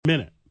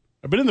minute.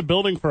 I've been in the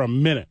building for a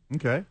minute.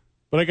 Okay.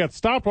 But I got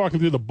stopped walking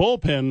through the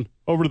bullpen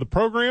over to the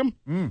program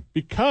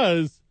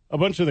because a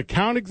bunch of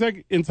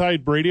the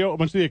inside radio, a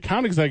bunch of the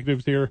account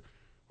executives here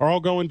are all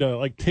going to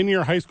like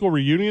 10-year high school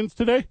reunions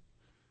today.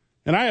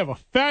 And I have a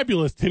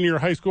fabulous 10-year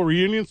high school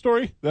reunion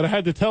story that I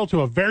had to tell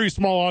to a very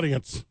small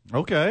audience.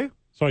 Okay.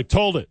 So I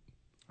told it.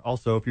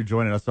 Also, if you're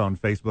joining us on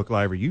Facebook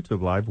Live or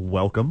YouTube Live,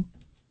 welcome.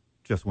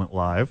 Just went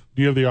live.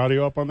 Do you have the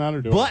audio up on that?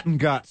 Or Button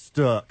got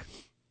stuck.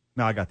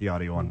 No, I got the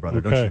audio on, brother.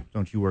 Okay.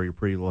 Don't you worry your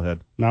pretty little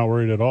head. Not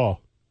worried at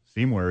all.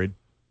 Seem worried.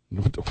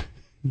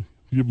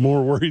 You're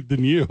more worried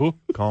than you.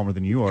 Calmer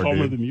than you are,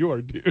 Calmer dude. than you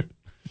are, dude.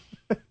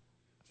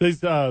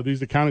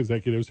 These account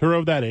executives who are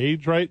of that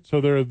age, right?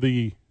 So they're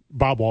the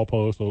Bob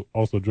Walpole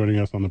also joining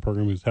us on the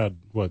program, who's had,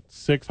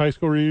 6 high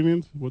school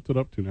reunions? What's it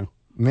up to now?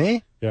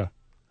 Me? Yeah.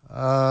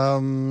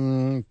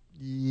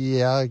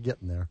 Yeah,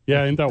 getting there.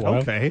 Yeah, ain't that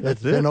wild? Okay,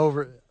 It's been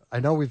over. I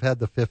know we've had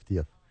the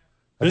 50th.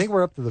 I think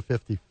we're up to the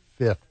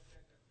 55th.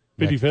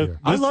 55th.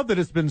 I love that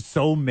it's been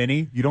so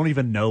many, you don't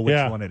even know which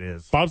one it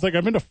is. Bob's like,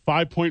 I've been to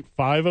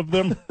 5.5 of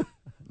them.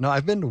 No,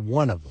 I've been to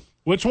one of them.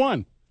 Which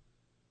one?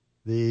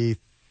 The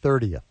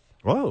 30th.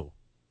 Whoa.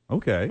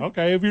 Okay.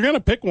 Okay, if you're going to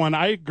pick one,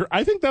 I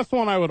think that's the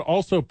one I would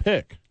also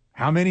pick.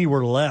 How many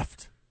were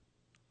left?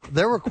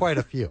 There were quite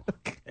a few.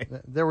 Okay.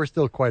 There were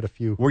still quite a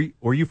few.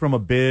 Were you from a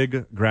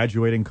big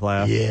graduating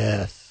class?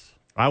 Yes.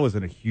 I was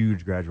in a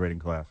huge graduating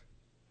class.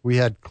 We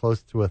had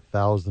close to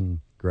 1,000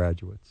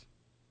 graduates.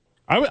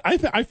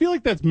 I feel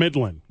like that's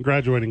Midland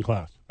graduating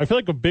class. I feel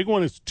like a big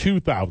one is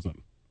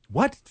 2,000.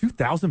 What?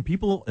 2,000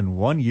 people in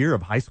 1 year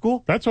of high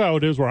school? That's how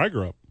it is where I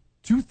grew up.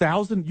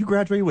 2,000? You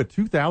graduated with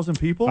 2,000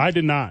 people? I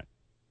did not.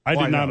 I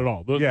Why did not not? at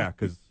all. Yeah,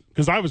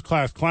 because I was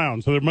class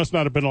clown, so there must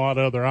not have been a lot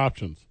of other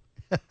options.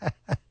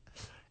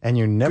 And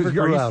you never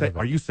grew out of it.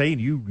 Are you saying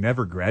you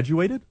never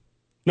graduated?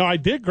 No, I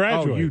did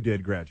graduate. Oh, you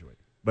did graduate.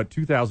 But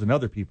 2,000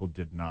 other people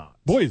did not.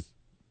 Boys,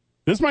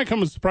 this might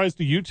come as a surprise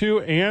to you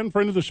two and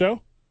friend of the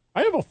show.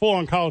 I have a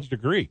full-on college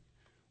degree.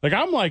 Like,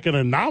 I'm like an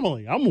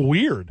anomaly. I'm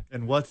weird.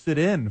 And what's it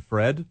in,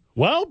 Fred?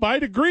 Well, by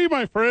degree,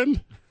 my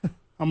friend,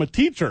 I'm a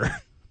teacher.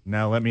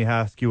 Now let me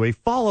ask you a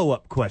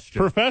follow-up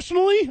question.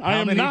 Professionally, I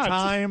am not.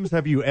 How many times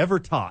have you ever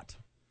taught?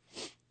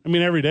 I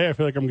mean, every day I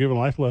feel like I'm giving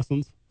life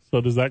lessons.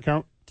 So does that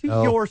count? To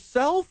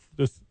yourself?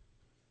 Just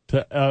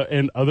to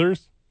and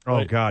others? Oh,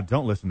 like, God,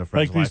 don't listen to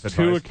Fred's like these life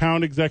 2 advice.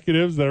 account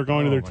executives that are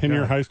going to their my 10-year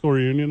God. high school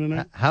reunion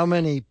tonight. How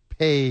many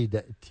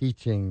paid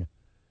teaching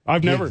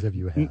I've gigs never have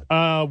you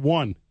had?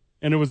 One,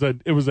 and it was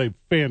a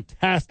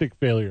fantastic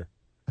failure.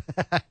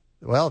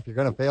 Well, if you're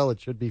going to fail, it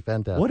should be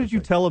fantastic. What did you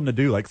tell them to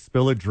do? Like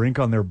spill a drink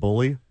on their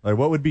bully? Like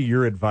what would be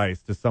your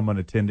advice to someone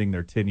attending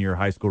their 10-year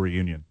high school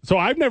reunion? So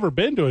I've never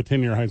been to a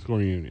 10-year high school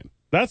reunion.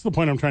 That's the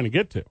point I'm trying to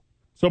get to.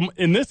 So,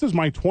 and this is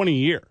my 20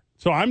 year.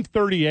 So I'm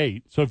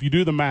 38. So if you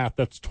do the math,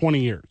 that's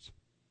 20 years.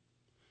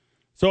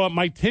 So at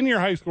my 10-year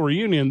high school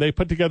reunion, they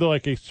put together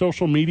like a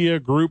social media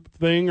group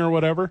thing or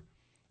whatever.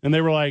 And they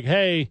were like,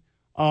 hey,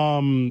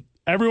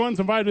 everyone's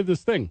invited to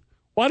this thing.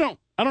 Well,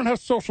 I don't have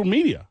social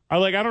media. I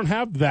don't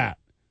have that.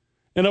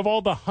 And of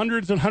all the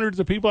hundreds and hundreds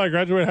of people I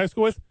graduated high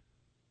school with,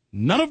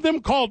 none of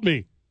them called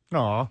me.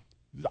 Aw.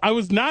 I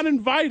was not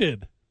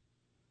invited.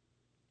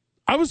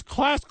 I was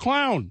class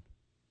clown.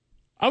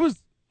 I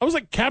was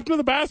like captain of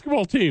the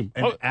basketball team.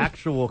 An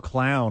actual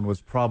clown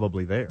was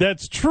probably there.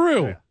 That's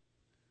true.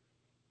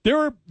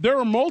 Yeah. There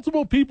are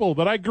multiple people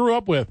that I grew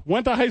up with,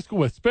 went to high school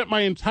with, spent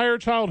my entire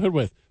childhood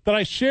with, that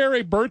I share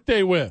a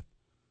birthday with.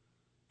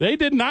 They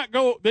did not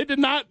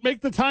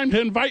make the time to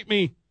invite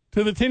me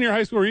to the 10-year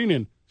high school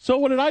reunion. So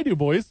what did I do,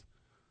 boys?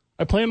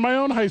 I planned my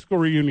own high school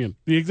reunion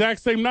the exact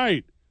same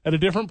night at a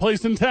different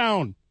place in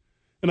town.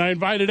 And I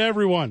invited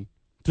everyone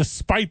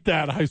despite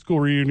that high school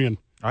reunion.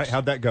 All right,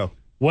 how'd that go?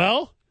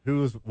 Well,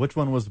 which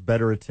one was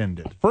better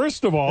attended?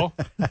 first of all,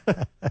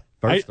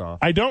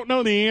 I don't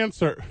know the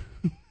answer.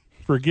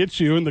 Forget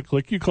you and the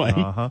click you claim.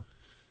 Uh-huh.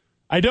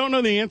 I don't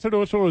know the answer to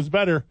which one was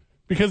better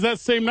because that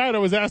same night I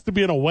was asked to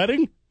be in a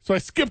wedding, so I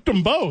skipped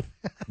them both.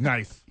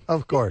 Nice.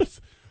 Of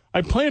course.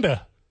 I planned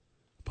a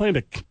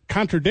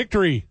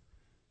contradictory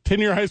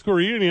 10-year high school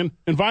reunion,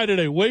 invited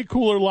a way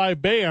cooler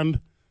live band,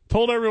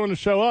 told everyone to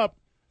show up,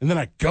 and then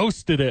I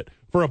ghosted it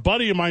for a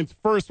buddy of mine's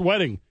first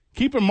wedding.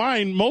 Keep in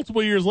mind,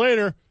 multiple years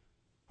later,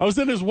 I was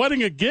in his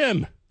wedding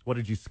again. What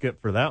did you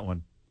skip for that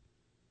one?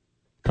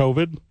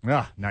 COVID.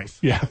 Ah, nice.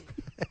 Yeah.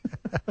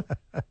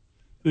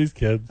 These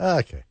kids.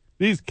 Okay.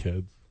 These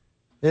kids.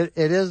 It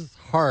is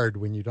hard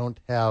when you don't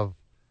have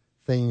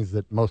things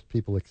that most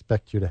people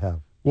expect you to have.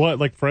 What,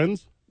 like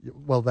friends?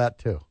 Well, that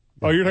too.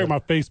 Oh, you're talking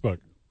about Facebook.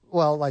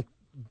 Well,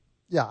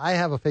 I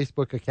have a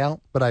Facebook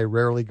account, but I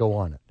rarely go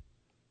on it.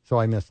 So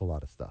I miss a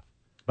lot of stuff.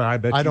 But I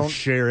bet you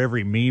share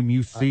every meme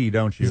you see,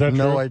 don't you? Is that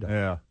No, true? I don't.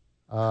 Yeah.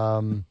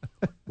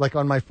 Like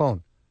on my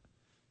phone.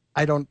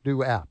 I don't do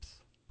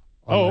apps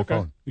on my okay.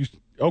 phone.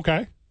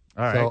 Okay.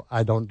 All right. So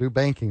I don't do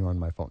banking on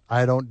my phone.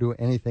 I don't do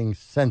anything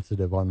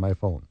sensitive on my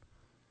phone.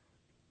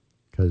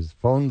 Because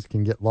phones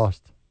can get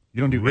lost.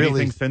 You don't do really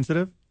anything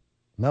sensitive?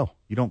 No.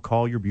 You don't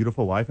call your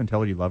beautiful wife and tell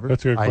her you love her?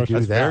 That's a good I question. do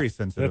That's that. very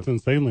sensitive. That's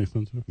insanely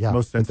sensitive. Yeah.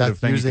 Most but sensitive that's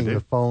thing you using can do.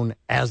 the phone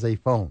as a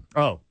phone.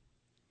 Oh,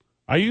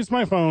 I use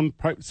my phone.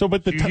 But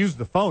you use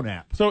the phone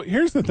app. So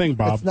here's the thing,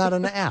 Bob. It's not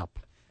an app.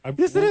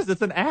 Yes, it is.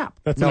 It's an app.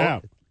 That's No, an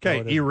app. Okay,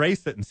 No, it isn't.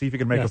 erase it and see if you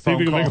can make Yeah, a see if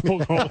phone you can call.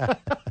 make a phone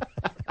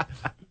call.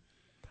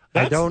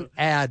 I don't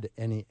add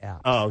any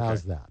apps. Oh, okay.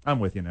 How's that? I'm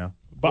with you now.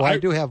 But Well, I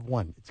do have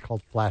one. It's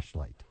called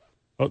Flashlight.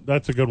 Oh,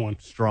 that's a good one.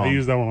 Strong. I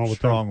use that one all the time.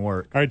 Strong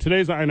work. All right,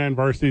 today's I-9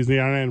 Varsity is the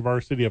I-9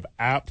 Varsity of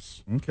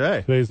apps.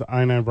 Okay. Today's the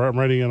I-9 I'm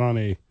writing it on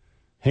a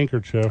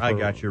handkerchief. I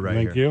got you right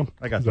Thank here. you.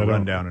 I got Is the that a-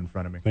 rundown in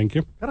front of me. Thank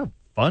you. Got a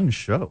fun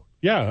show.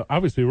 Yeah,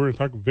 obviously we're going to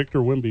talk Victor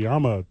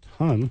Wembanyama a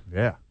ton.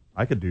 Yeah.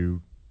 I could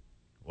do,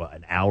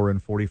 an hour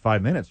and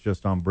 45 minutes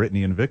just on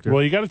Brittany and Victor.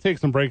 Well, you got to take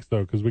some breaks,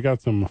 though, because we got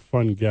some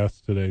fun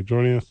guests today.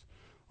 Joining us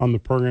on the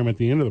program at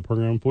the end of the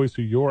program, voice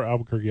of your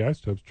Albuquerque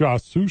Ice Tips,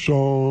 Josh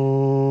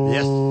Sushon.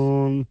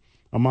 Yes.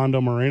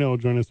 Armando Moreno will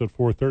join us at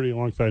 4:30.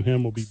 Alongside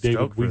him will be David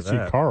Stoked for Weesey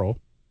that. Carl.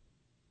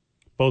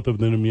 Both of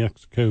them in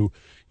Mexico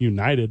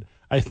United.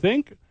 I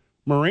think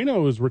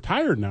Moreno is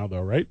retired now,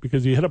 though, right?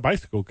 Because he hit a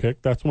bicycle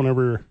kick. That's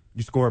whenever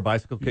You score a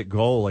bicycle kick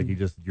goal, like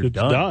you're It's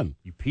done.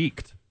 You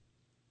peaked.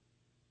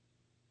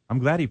 I'm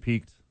glad he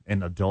peaked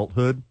in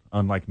adulthood,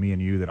 unlike me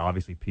and you that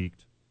obviously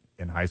peaked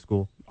in high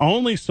school.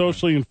 only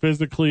socially and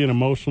physically and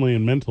emotionally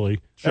and mentally.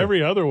 Sure.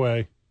 Every other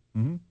way,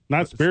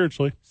 not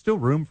spiritually. Still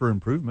room for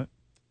improvement.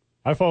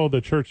 I follow the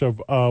church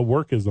of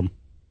workism.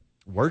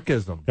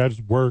 Workism. I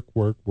just work.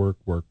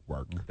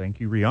 Thank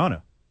you,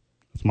 Rihanna.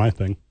 That's my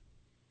thing.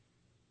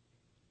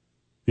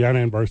 The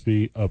I-9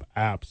 Varsity of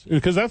apps.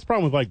 Because that's the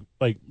problem with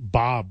like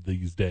Bob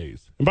these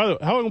days. And by the way,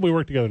 how long have we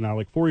worked together now?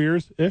 Like 4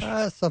 years-ish?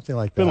 Something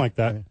like that. Been like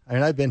that. I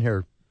mean, I've been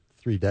here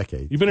 3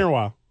 decades. You've been here a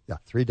while. Yeah,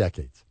 3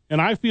 decades. And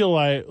I feel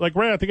like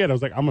right out the gate, I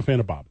was like, I'm a fan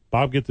of Bob.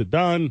 Bob gets it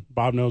done.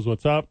 Bob knows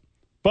what's up.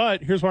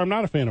 But here's why I'm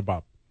not a fan of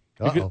Bob.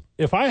 Because Uh-oh.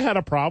 if I had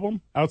a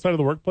problem outside of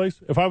the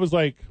workplace, if I was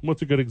like,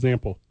 what's a good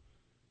example?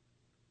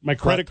 My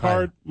credit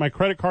card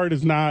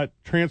is not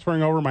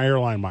transferring over my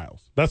airline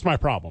miles. That's my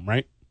problem,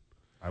 right?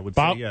 I would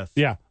Bob, say yes.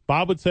 Yeah.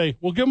 Bob would say,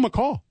 well, give him a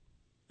call.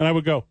 And I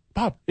would go,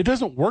 Bob, it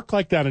doesn't work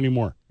like that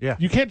anymore. Yeah.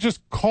 You can't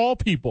just call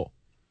people.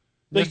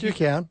 Yes, you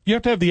can. You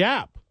have to have the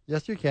app.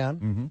 Yes, you can.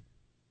 Mm-hmm.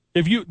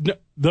 If you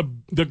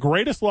the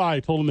greatest lie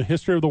told in the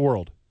history of the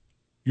world,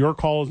 your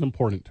call is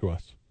important to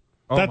us.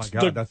 Oh, That's my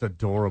God, the- that's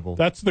adorable.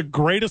 That's the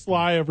greatest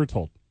lie ever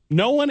told.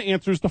 No one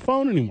answers the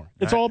phone anymore.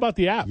 It's Right. all about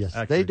the app. Yes,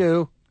 Actually, they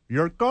do.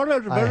 Your call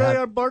is I very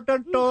had-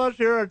 important to us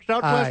here at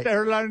Southwest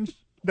Airlines,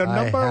 the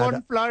I number had-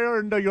 one flyer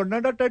in the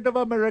United States of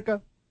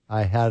America.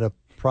 I had a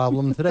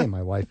problem today.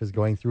 My wife is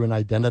going through an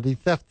identity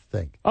theft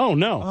thing. Oh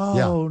no.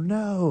 Oh,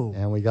 no.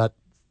 And we got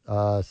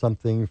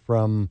something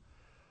from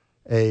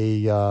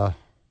a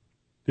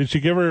Did she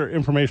give her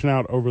information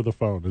out over the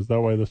phone? Is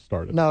that why this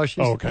started? no,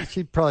 Oh, okay.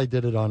 she probably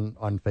did it on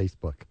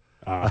Facebook.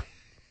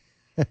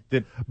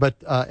 Did, But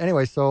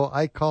anyway, so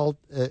I called.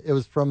 It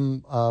was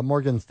from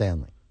Morgan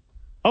Stanley.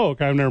 Oh,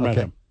 okay. I've never met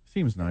Okay. him.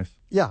 seems nice.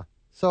 Yeah.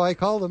 So I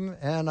called him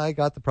and I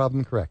got the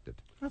problem corrected.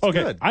 That's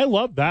Okay. good. I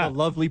love The that.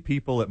 lovely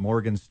people at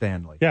Morgan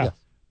Stanley. Yeah. Yes.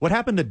 What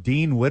happened to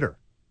Dean Witter?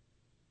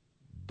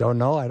 Don't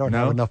know. I don't No?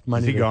 have enough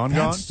money. Is he gone?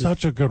 That's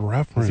such a good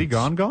reference. Is he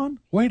gone?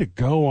 Way to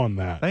go on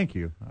that. Thank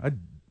you. I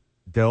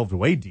delved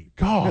way deep.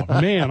 God,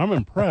 man, I'm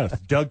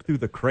impressed. Dug through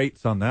the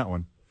crates on that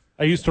one.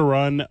 I used to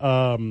run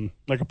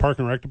like a park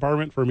and rec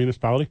department for a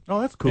municipality. Oh,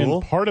 that's cool.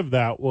 And part of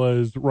that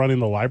was running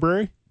the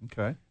library.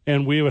 Okay.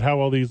 And we would have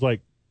all these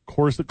like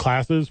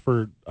classes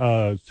for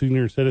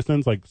senior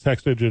citizens, like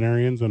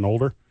sexagenarians and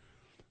older.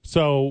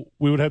 So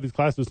we would have these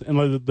classes,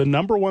 and the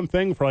number one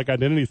thing for like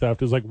identity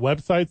theft is like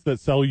websites that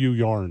sell you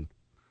yarn.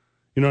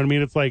 You know what I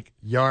mean? It's like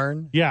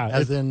Yarn? Yeah,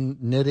 As in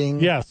knitting?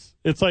 yes,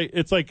 it's like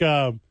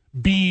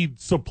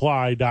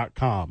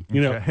beadsupply.com.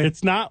 You know, Okay.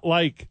 it's not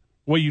like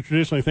what you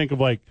traditionally think of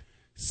like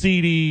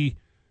CD,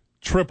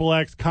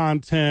 XXX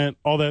content,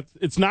 all that.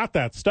 It's not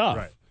that stuff.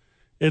 Right.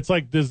 It's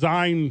like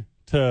designed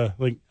to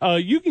like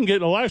you can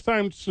get a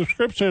lifetime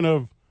subscription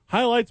of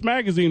Highlights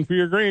magazine for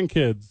your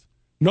grandkids.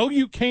 No,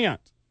 you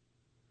can't.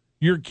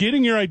 You're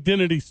getting your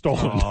identity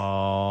stolen.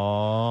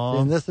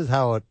 Aww. And this is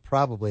how it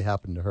probably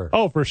happened to her.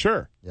 Oh, for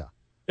sure. Yeah.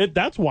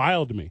 That's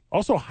wild to me.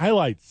 Also,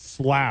 Highlights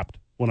slapped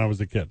when I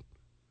was a kid.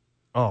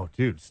 Oh,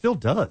 dude, still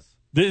does.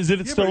 Is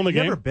it still in the You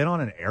game? ever been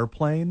on an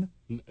airplane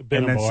Been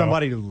and a then while.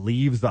 somebody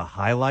leaves the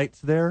highlights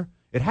there?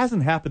 It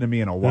hasn't happened to me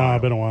in a while.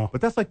 been a while.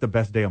 But that's like the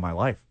best day of my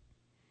life.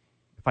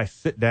 If I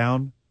sit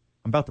down,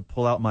 I'm about to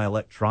pull out my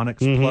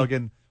electronics,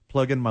 Mm-hmm.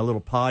 plug in my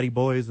little potty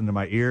boys into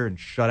my ear and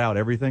shut out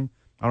everything.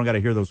 I don't got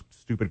to hear those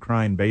stupid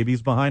crying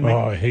babies behind me. Oh,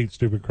 I hate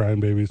stupid crying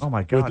babies. Oh,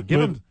 my God.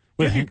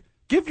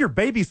 Give your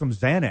baby some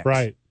Xanax.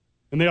 Right.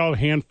 And they all have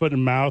hand, foot,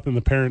 and mouth, and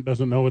the parent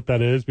doesn't know what that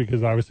is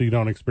because obviously you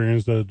don't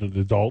experience the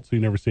adult, so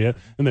you never see it.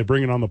 And they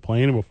bring it on the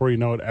plane, and before you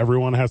know it,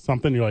 everyone has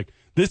something. You're like,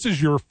 this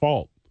is your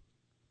fault.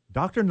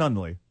 Dr.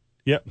 Nunley,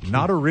 Yep.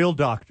 not a real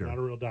doctor, Not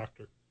a real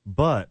doctor.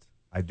 but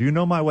I do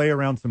know my way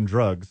around some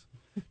drugs.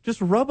 Just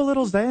rub a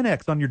little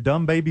Xanax on your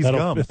dumb baby's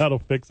gums. That'll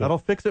fix it. That'll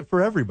fix it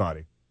for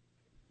everybody.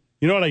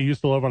 You know what I used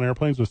to love on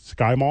airplanes was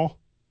Sky Mall.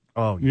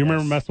 Oh, You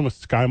remember messing with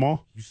Sky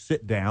Mall? You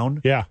sit down.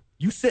 Yeah.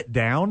 You sit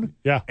down.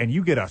 Yeah. And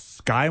you get a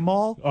Sky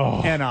Mall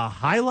and a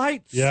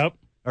highlights. Yep.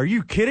 Are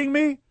you kidding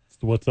me?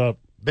 What's up?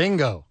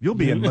 Bingo. You'll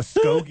be in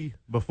Muskogee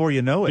before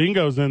you know it.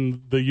 Bingo's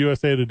in the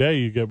USA Today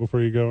you get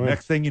before you go in.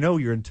 Next thing you know,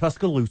 you're in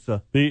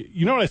Tuscaloosa.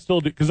 You know what I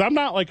still do? Because I'm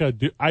not like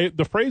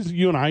the phrase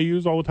you and I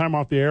use all the time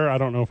off the air, I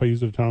don't know if I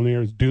use it a ton on the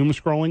air, is doom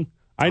scrolling.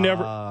 I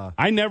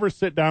never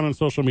sit down on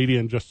social media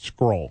and just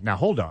scroll. Now,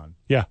 hold on.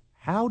 Yeah.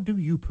 How do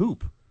you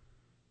poop?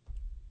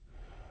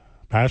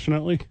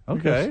 Passionately.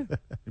 Okay.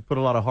 You put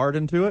a lot of heart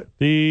into it?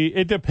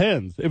 It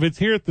depends. If it's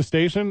here at the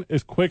station,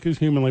 as quick as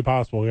humanly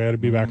possible, I got to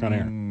be back on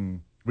air.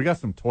 We got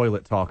some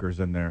toilet talkers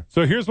in there.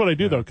 So here's what I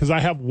do, though, because I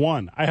have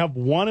one. I have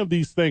one of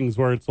these things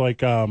where it's like,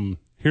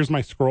 here's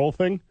my scroll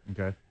thing.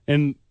 Okay.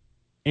 And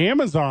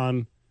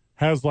Amazon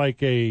has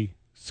like a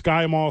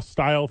Sky Mall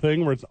style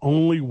thing where it's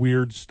only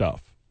weird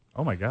stuff.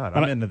 Oh, my God.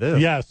 I'm into this.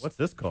 Yes. What's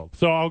this called?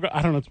 So I'll go,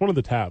 I don't know. It's one of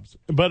the tabs.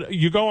 But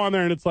you go on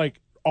there and it's like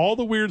all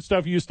the weird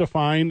stuff you used to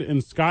find in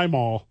Sky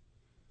Mall,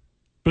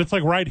 but it's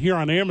like right here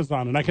on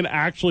Amazon. And I can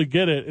actually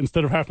get it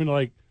instead of having to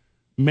like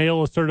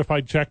mail a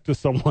certified check to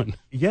someone.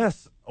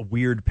 Yes, a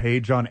weird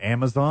page on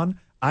Amazon.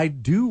 I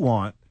do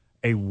want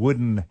a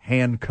wooden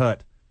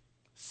hand-cut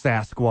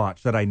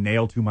Sasquatch that I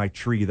nail to my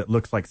tree that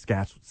looks like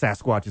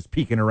Sasquatch is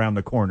peeking around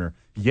the corner.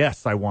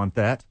 Yes, I want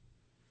that.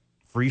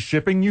 Free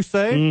shipping, you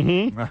say?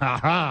 Mm-hmm. Ha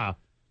ha.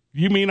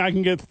 You mean I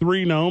can get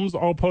 3 gnomes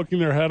all poking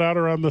their head out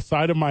around the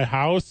side of my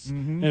house,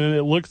 and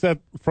it looks at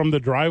from the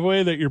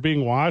driveway that you're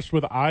being watched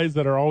with eyes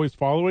that are always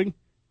following?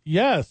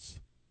 Yes.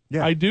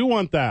 Yeah. I do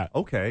want that.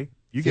 Okay.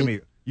 You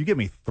give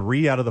me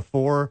 3 out of the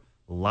 4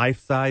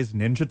 life-size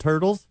Ninja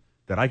Turtles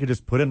that I could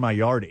just put in my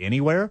yard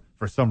anywhere.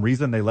 For some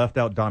reason, they left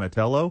out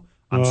Donatello.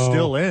 I'm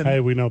still in.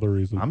 Hey, we know the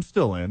reason. I'm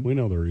still in. We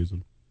know the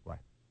reason. Why?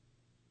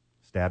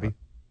 Stabby?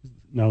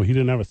 No, he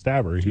didn't have a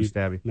stabber.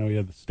 Stabby. No, he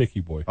had the sticky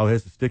boy. Oh,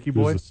 here's the sticky He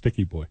boy? was a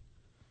sticky boy.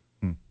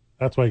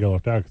 That's why he got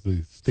left out, because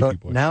he's a sticky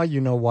boy. Now you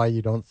know why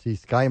you don't see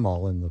Sky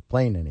Mall in the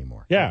plane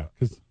anymore. Yeah,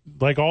 because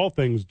like all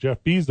things,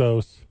 Jeff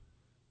Bezos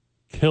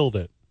killed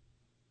it.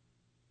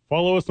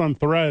 Follow us on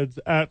Threads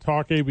at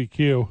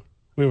TalkABQ.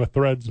 We have a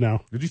Threads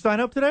now. Did you sign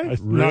up today?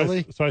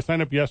 Really? So I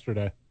signed up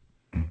yesterday.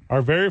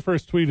 Our very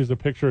first tweet is a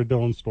picture of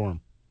Dylan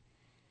Storm.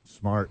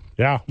 Smart.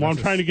 Yeah, well, I'm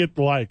trying to get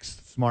the likes.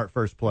 Smart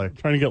first play.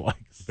 Trying to get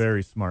likes.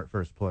 Very smart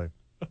first play.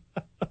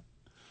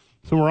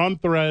 So we're on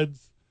Threads.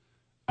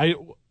 Are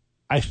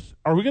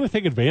we going to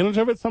take advantage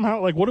of it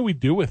somehow? Like, what do we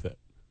do with it?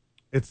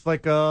 It's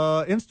like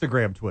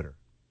Instagram Twitter.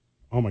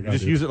 Oh, my You God.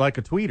 just use it like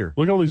a tweeter.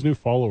 Look at all these new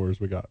followers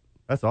we got.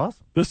 That's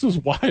awesome. This is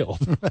wild.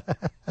 All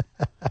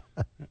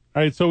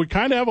right, so we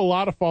kind of have a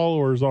lot of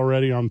followers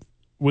already on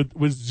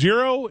with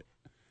zero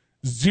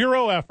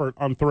effort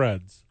on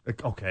Threads.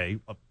 Okay,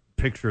 a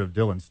picture of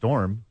Dylan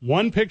Storm.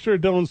 One picture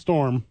of Dylan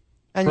Storm.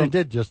 And you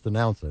did just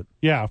announce it.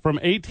 Yeah, from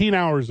 18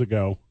 hours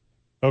ago.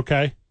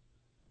 Okay.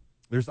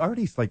 There's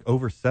already like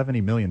over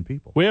 70 million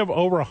people. We have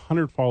over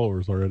 100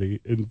 followers already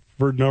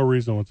for no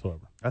reason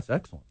whatsoever. That's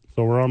excellent.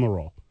 So we're on the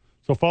roll.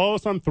 So follow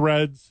us on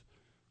Threads.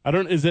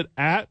 Is it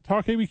at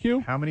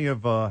TalkABQ? How many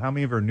of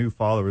our new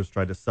followers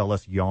tried to sell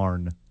us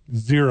yarn?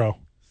 0.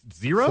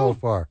 0 so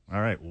far.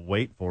 All right,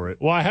 wait for it.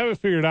 Well, I haven't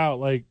figured out.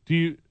 Like,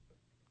 all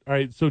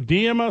right, so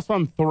DM us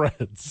on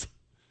Threads.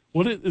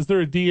 Is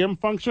there a DM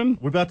function?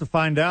 We're about to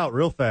find out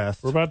real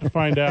fast. We're about to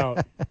find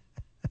out.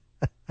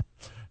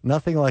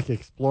 Nothing like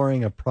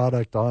exploring a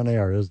product on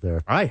air, is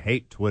there? I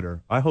hate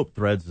Twitter. I hope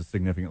Threads is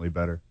significantly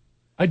better.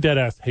 I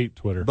deadass hate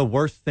Twitter. The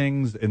worst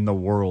things in the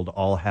world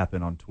all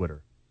happen on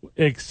Twitter.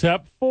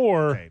 Except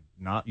for... Okay,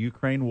 not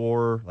Ukraine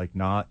war, like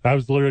not... I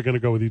was literally going to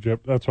go with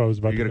Egypt. That's what I was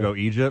about to You're going to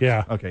go Egypt?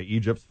 Yeah. Okay,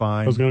 Egypt's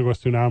fine. I was going to go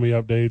tsunami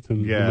updates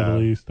in the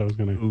Middle East. I was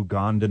going to...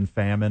 Ugandan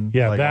famine.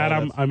 Yeah, like that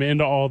I'm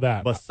into all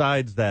that.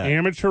 Besides that...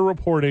 Amateur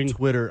reporting.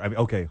 Twitter...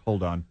 okay,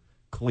 hold on.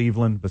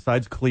 Cleveland.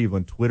 Besides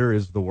Cleveland, Twitter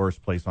is the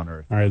worst place on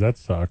earth. All right, that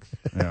sucks.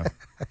 Yeah.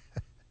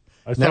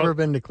 Never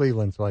been to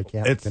Cleveland, so I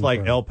can't It's confirm.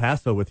 like El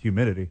Paso with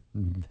humidity.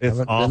 It's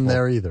Haven't awful. been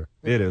there either.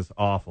 It is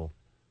awful.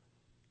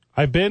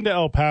 I've been to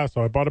El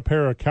Paso. I bought a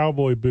pair of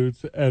cowboy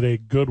boots at a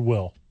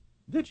Goodwill.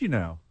 Did you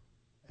know?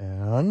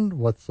 And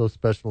what's so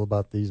special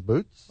about these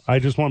boots? I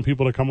just want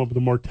people to come up with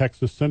a more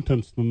Texas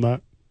sentence than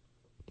that.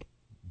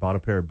 Bought a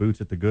pair of boots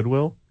at the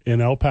Goodwill?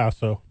 In El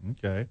Paso.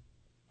 Okay.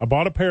 I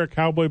bought a pair of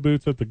cowboy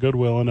boots at the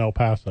Goodwill in El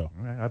Paso.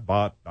 All right, I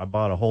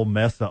bought a whole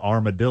mess of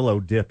armadillo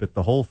dip at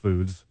the Whole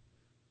Foods.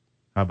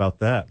 How about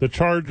that? The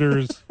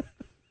Chargers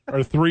are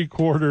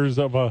 3/4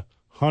 of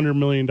 $100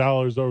 million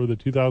over the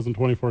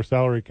 2024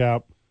 salary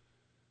cap.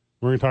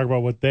 We're going to talk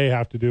about what they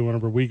have to do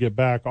whenever we get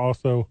back.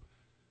 Also,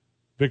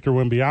 Victor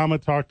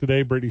Wembanyama talked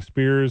today. Britney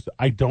Spears,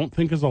 I don't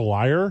think is a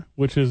liar,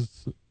 which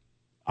is,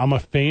 I'm a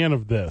fan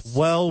of this.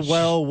 Well.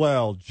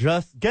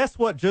 Just guess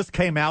what just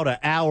came out an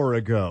hour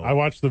ago. I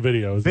watched the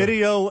videos.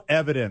 Video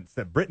evidence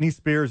that Britney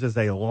Spears is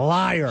a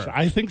liar.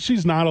 I think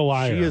she's not a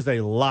liar. She is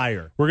a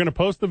liar. We're going to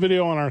post the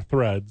video on our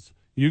Threads.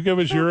 You give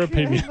us your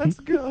opinion.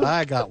 Let's go.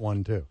 I got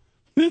one, too.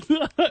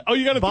 Oh,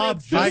 you got a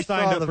Bob Threads? I just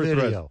signed saw up the for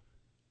video. Threads.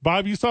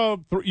 Bob, you saw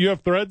you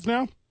have Threads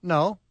now?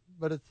 No,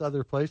 but it's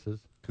other places.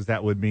 Because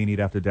that would mean he'd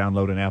have to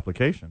download an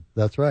application.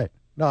 That's right.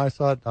 No, I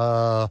saw it.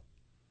 What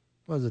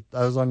was it?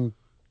 I was on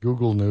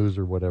Google News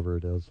or whatever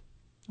it is.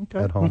 Okay.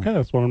 At home. Okay,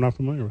 that's one I'm not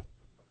familiar with.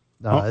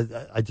 No,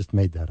 I just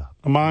made that up.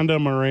 Armando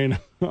Moreno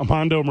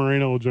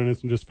will join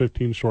us in just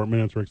 15 short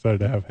minutes. We're excited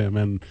to have him.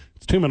 And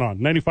it's 2 Men On,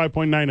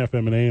 95.9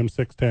 FM and AM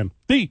 610,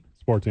 the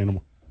sports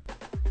animal.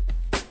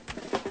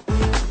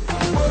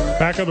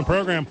 Back on the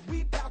program.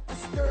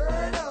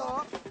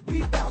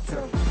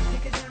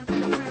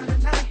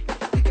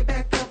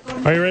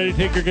 Are you ready to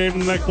take your game to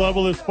the next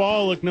level this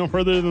fall? Look no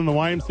further than the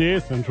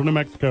YMCA Central New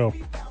Mexico.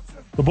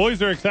 The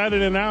boys are excited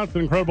to announce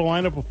an incredible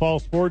lineup of fall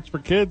sports for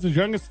kids as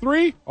young as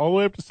 3 all the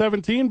way up to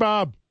 17,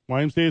 Bob.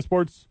 YMCA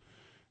Sports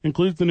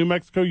includes the New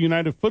Mexico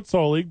United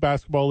Futsal League,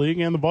 Basketball League,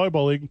 and the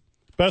Volleyball League.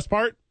 Best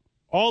part,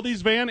 all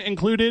these van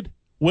included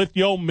with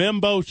your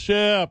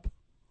membership.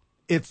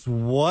 It's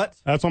what?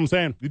 That's what I'm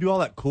saying. You do all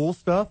that cool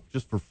stuff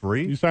just for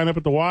free? You sign up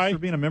at the Y, For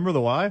being a member of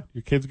the Y?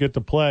 your kids get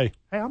to play.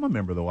 Hey, I'm a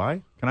member of the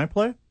Y. Can I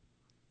play?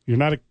 You're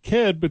not a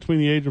kid between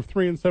the age of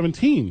 3 and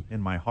 17.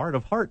 In my heart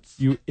of hearts.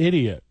 You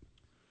idiot.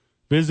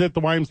 Visit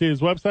the YMCA's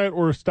website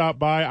or stop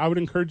by. I would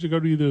encourage you to go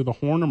to either the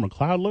Horn or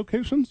McLeod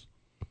locations.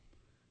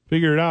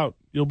 Figure it out.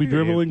 You'll be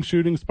dribbling,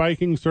 shooting,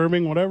 spiking,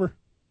 serving, whatever.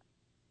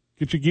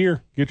 Get your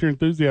gear. Get your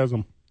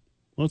enthusiasm.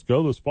 Let's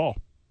go this fall.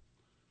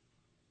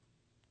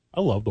 I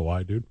love the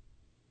Y, dude.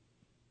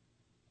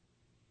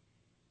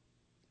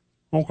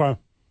 Okay.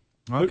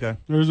 Okay.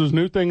 There's this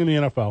new thing in the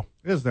NFL.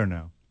 Is there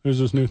now? There's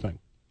this new thing.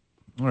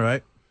 All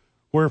right.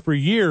 Where for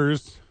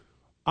years,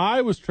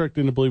 I was tricked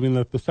into believing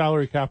that the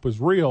salary cap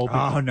was real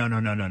Oh,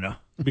 no.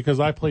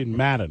 because I played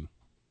Madden.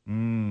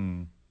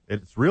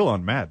 It's real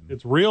on Madden.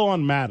 It's real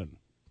on Madden.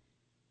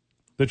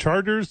 The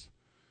Chargers,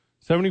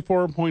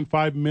 74.5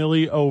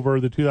 milli over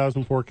the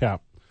 2004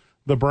 cap.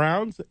 The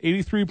Browns,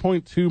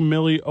 83.2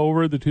 milli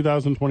over the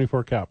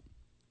 2024 cap.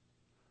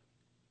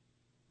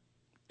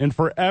 And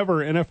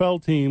forever,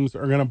 NFL teams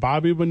are going to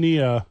Bobby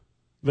Bonilla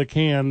the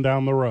can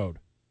down the road.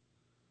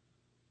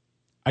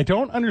 I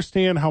don't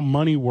understand how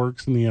money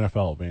works in the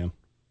NFL, man.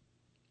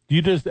 Do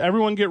you just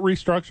everyone get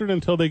restructured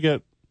until they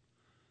get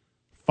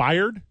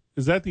fired?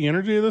 Is that the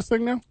energy of this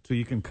thing now? So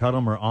you can cut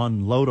them or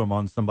unload them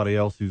on somebody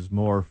else who's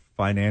more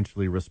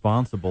financially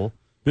responsible.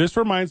 This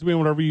reminds me of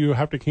whenever you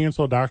have to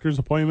cancel a doctor's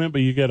appointment,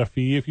 but you get a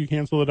fee if you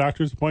cancel the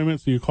doctor's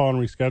appointment. So you call and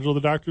reschedule the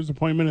doctor's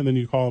appointment, and then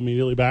you call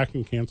immediately back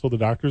and cancel the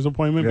doctor's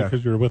appointment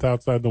because you're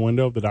outside the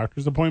window of the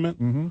doctor's appointment.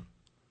 Mm-hmm.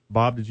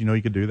 Bob, did you know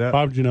you could do that?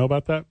 Bob, did you know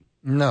about that?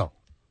 No.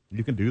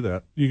 You can do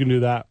that. You can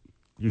do that.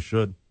 You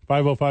should.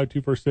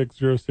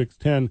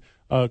 505-246-0610.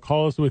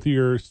 Call us with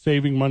your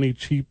saving money,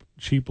 cheap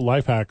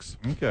life hacks.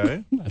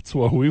 Okay. That's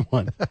what we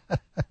want.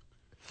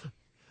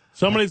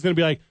 Somebody's going to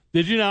be like,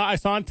 did you know, I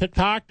saw on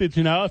TikTok, did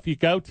you know if you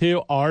go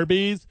to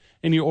Arby's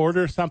and you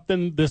order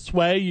something this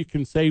way, you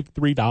can save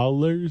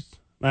 $3?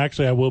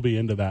 Actually, I will be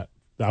into that.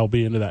 I'll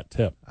be into that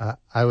tip.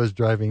 I was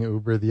driving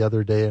Uber the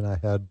other day, and I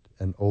had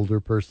an older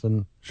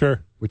person,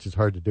 Sure. which is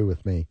hard to do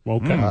with me,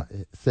 Okay.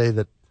 say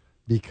that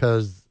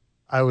because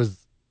I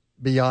was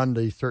beyond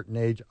a certain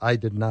age, I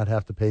did not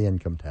have to pay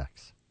income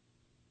tax.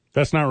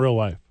 That's not real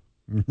life.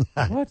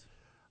 What?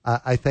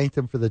 I thanked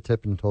him for the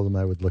tip and told him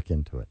I would look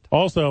into it.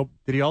 Also,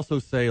 Did he also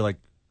say, like,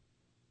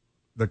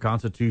 the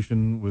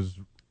Constitution was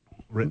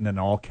written in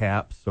all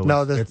caps, so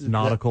No, it's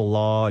nautical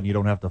law and you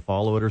don't have to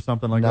follow it or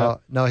something like that?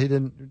 No, he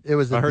didn't. It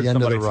was I at heard the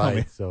end of the somebody tell me.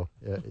 ride, so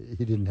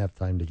he didn't have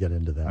time to get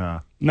into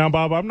that. now,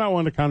 Bob, I'm not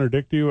one to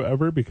contradict you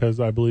ever because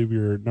I believe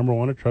you're, number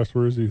one, a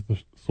trustworthy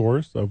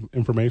source of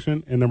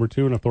information, and number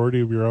two, an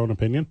authority of your own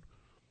opinion.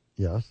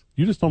 Yes.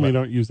 You just told me you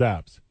don't use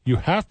apps. You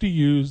have to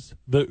use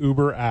the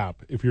Uber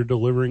app if you're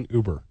delivering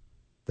Uber.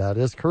 That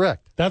is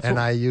correct. And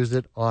I use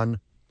it on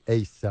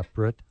a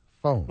separate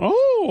phone.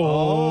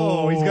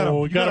 Oh, he's got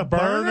a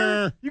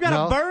burner. You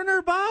got a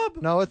burner, Bob?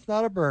 No, it's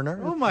not a burner.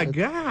 Oh, my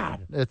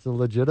God. It's a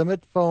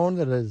legitimate phone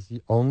that is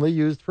only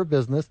used for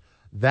business.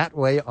 That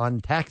way, on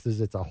taxes,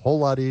 it's a whole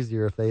lot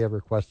easier if they ever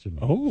question me.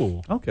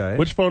 Oh. Okay.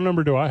 Which phone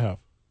number do I have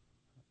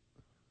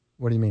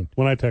What do you mean?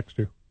 when I text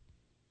you?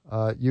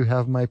 You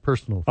have my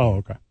personal phone. Oh,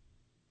 okay.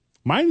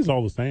 Mine's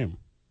all the same.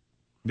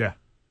 Yeah.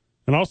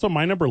 And also,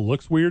 my number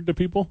looks weird to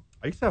people.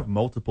 I used to have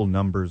multiple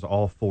numbers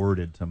all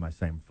forwarded to my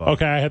same phone.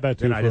 Okay, I had that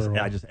too. And for I a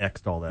while. just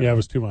X'd all that. Yeah, it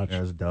was too much. Yeah,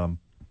 it was dumb.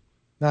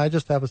 No, I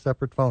just have a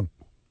separate phone.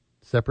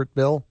 Separate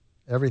bill,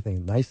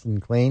 everything nice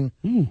and clean.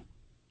 Hmm.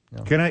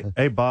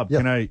 Hey, Bob, Yeah.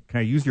 can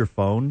I use your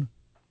phone?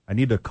 I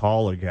need to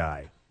call a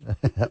guy.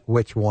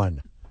 Which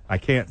one? I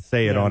can't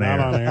say it Yeah, on not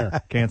air. on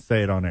air. Can't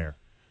say it on air.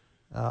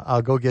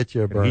 I'll go get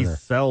you a And he burner.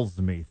 sells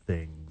me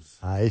things.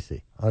 I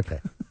see. Okay.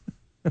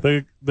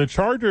 The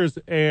Chargers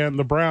and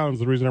the Browns,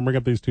 the reason I bring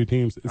up these two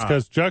teams is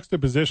because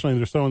juxtapositionally,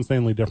 they're so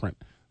insanely different.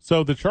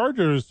 So the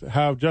Chargers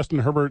have Justin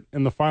Herbert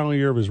in the final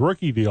year of his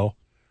rookie deal,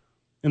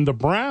 and the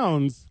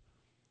Browns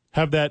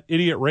have that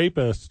idiot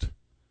rapist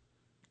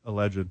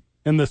Alleged.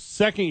 in the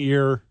second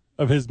year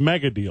of his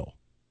mega deal.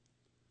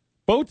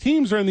 Both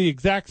teams are in the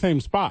exact same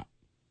spot.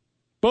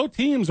 Both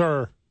teams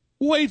are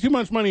way too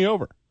much money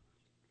over.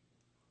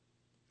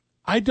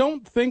 I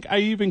don't think I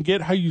even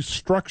get how you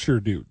structure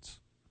dudes.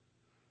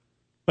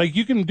 Like,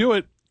 you can do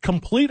it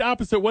complete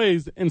opposite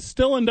ways and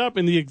still end up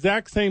in the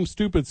exact same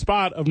stupid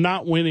spot of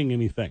not winning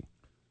anything.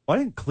 Well,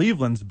 I think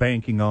Cleveland's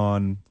banking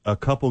on a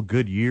couple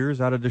good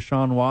years out of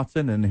Deshaun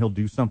Watson, and he'll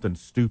do something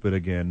stupid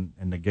again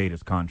and negate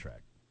his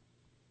contract.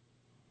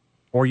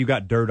 Or you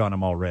got dirt on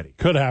him already.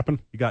 Could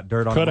happen. You got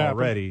dirt on him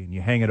already, and you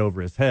hang it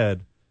over his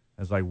head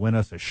as I win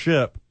us a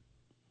ship,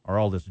 or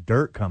all this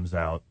dirt comes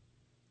out,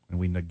 and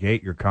we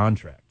negate your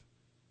contract.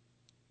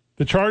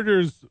 The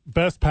Chargers'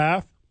 best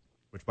path.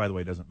 Which, by the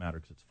way, doesn't matter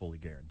because it's fully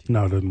guaranteed.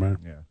 No, it doesn't matter.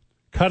 Yeah.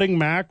 Cutting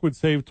Mac would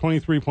save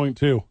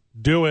 23.2.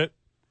 Do it.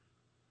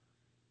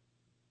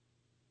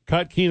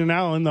 Cut Keenan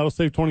Allen. That'll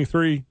save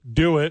 23.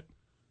 Do it.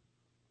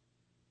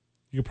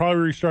 You could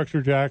probably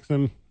restructure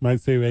Jackson.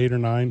 Might save 8 or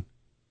 9.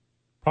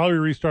 Probably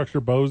restructure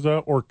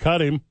Boza or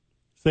cut him.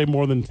 Save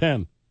more than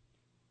 10.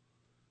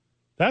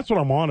 That's what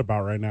I'm on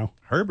about right now.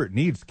 Herbert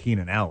needs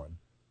Keenan Allen.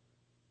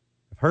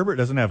 If Herbert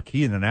doesn't have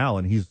Keenan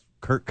Allen, he's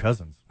Kirk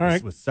Cousins. All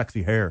right. With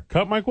sexy hair.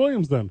 Cut Mike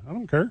Williams then. I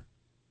don't care.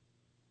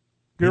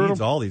 He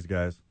needs all these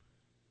guys.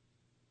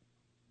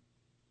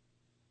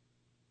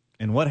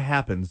 And what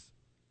happens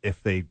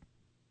if they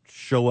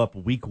show up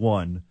week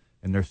 1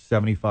 and they're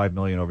 $75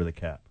 million over the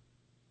cap?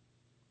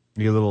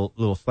 You get a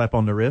little slap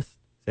on the wrist.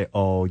 Say,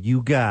 oh,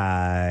 you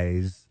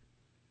guys,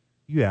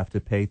 you have to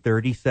pay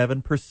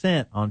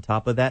 37% on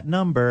top of that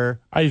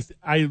number. I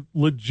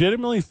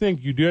legitimately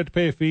think you do have to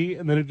pay a fee,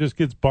 and then it just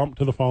gets bumped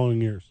to the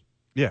following years.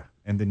 Yeah,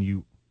 and then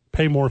you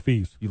pay more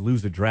fees. You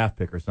lose a draft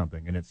pick or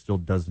something, and it still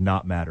does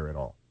not matter at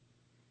all.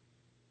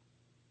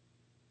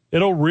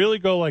 It'll really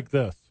go like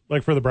this,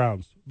 like for the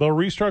Browns. They'll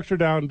restructure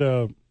down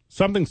to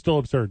something still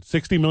absurd,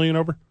 $60 million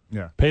over.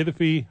 Yeah. Pay the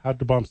fee, have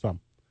to bump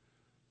some.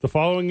 The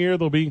following year,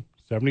 they'll be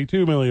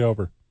 $72 million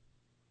over.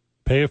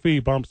 Pay a fee,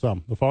 bump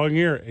some. The following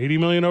year, $80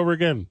 million over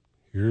again.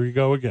 Here you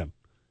go again.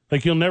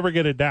 Like, you'll never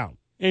get it down,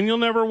 and you'll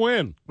never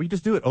win. We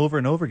just do it over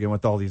and over again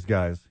with all these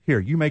guys. Here,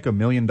 you make $1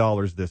 million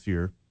this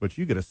year, but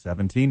you get a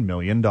 $17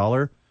 million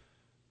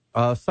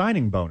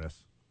signing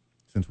bonus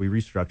since we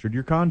restructured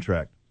your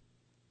contract.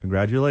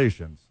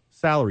 Congratulations.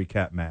 Salary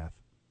cap math.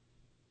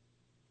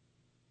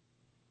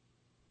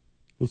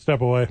 Let's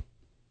step away.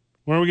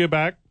 When we get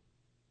back,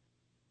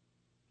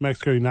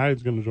 Mexico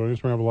United's going to join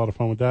us. We're going to have a lot of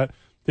fun with that.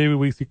 David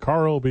Weesey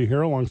Carl will be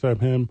here alongside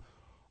him.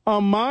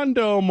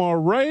 Armando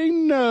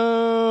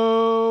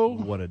Moreno.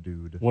 What a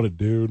dude. What a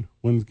dude.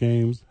 Wins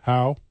games.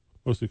 How?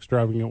 Most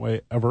extravagant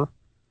way ever.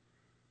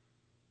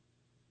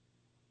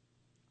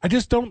 I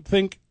just don't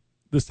think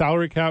the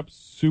salary cap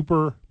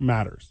super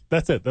matters.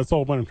 That's it. That's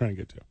all I'm trying to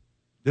get to.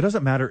 It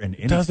doesn't matter in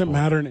any It doesn't sport.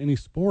 matter in any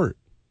sport.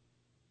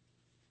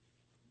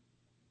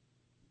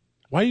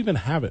 Why even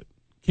have it?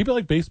 Keep it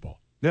like baseball.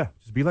 Yeah,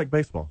 just be like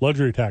baseball.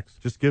 Luxury tax.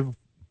 Just give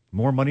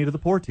more money to the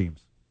poor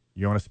teams.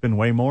 You want to spend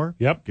way more?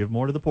 Yep. Give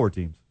more to the poor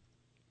teams.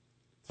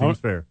 Seems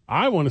fair.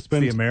 I want to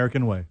spend it's the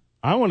American way.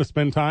 I want to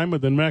spend time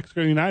with the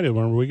Mexico United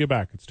when we get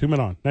back. It's 2 Men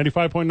On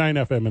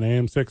 95.9 FM and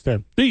AM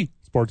 610. The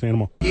Sports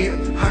Animal.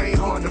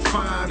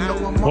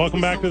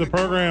 Welcome back to the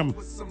program.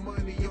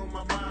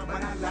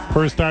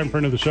 First time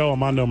friend of the show,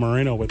 Armando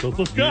Moreno with us.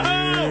 Let's go!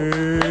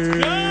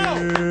 Let's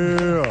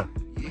go!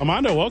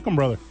 Armando, welcome,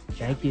 brother.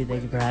 Thank you for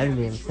having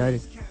me. I'm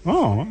excited.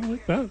 Oh, I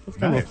like that. That's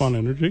kind of a fun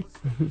energy.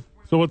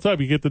 So what's up?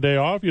 You get the day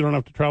off? You don't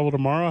have to travel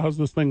tomorrow? How's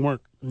this thing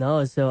work?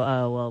 No, so,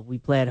 well, we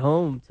play at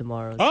home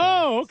tomorrow.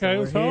 Oh,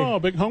 okay. So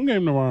big home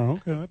game tomorrow.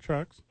 Okay, that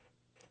tracks.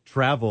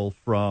 Travel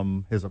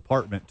from his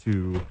apartment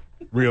to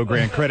Rio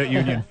Grande Credit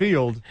Union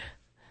Field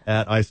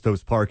at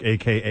Istos Park,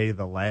 a.k.a.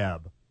 The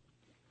Lab.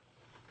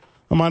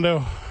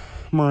 Armando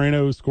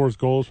Moreno scores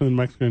goals for the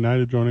Mexico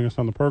United, joining us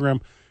on the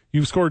program.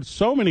 You've scored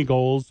so many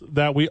goals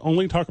that we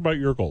only talk about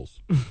your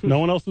goals. No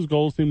one else's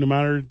goals seem to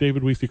matter.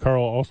 David Weesey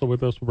Carl also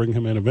with us. We'll bring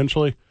him in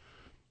eventually.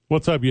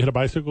 What's up? You hit a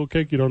bicycle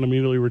kick? You don't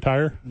immediately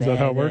retire? Is that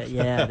how it works?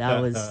 Yeah,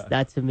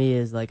 that to me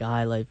is like a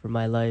highlight for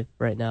my life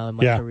right now in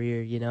my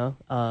career, you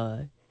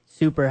know?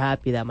 Super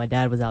happy that my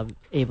dad was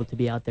able to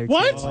be out there.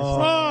 What?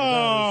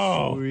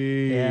 Oh,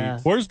 sweet. Yeah.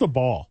 Where's the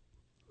ball?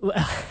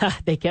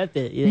 They kept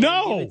it. They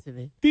No. gave it to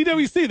me.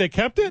 DWC, they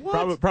kept it?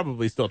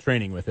 Probably still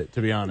training with it,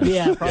 to be honest.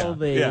 Yeah,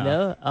 probably, Yeah. you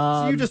know?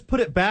 So you just put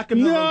it back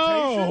in the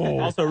rotation?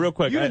 Also, real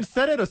quick, You didn't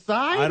set it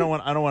aside? I don't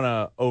want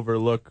to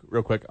overlook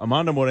real quick.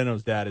 Armando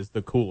Moreno's dad is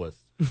the coolest,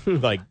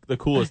 like the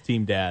coolest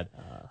team dad.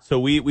 So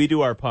we do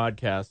our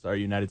podcast, our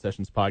United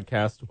Sessions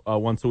podcast,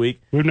 once a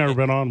week. We've never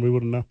been on. We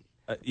wouldn't know.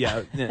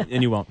 Yeah,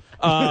 and you won't.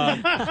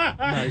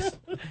 Nice.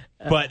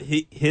 But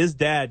his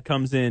dad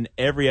comes in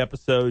every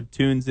episode,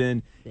 tunes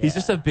in. He's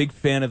just a big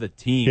fan of the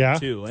team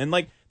too, and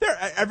like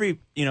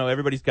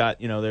everybody's got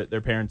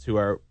their parents who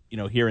are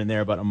here and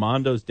there, but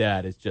Armando's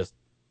dad is just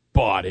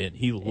bought in.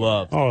 He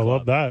loves. Oh, I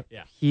love that.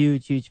 Yeah,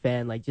 huge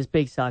fan, like just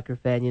big soccer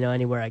fan.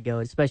 Anywhere I go,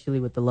 especially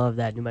with the love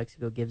that New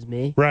Mexico gives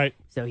me. Right.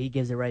 So he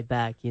gives it right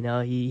back.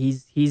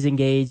 He's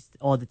engaged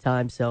all the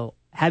time. So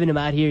having him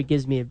out here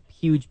gives me a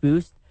huge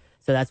boost.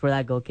 So that's where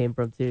that goal came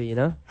from too, you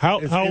know?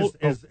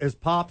 Is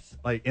Pops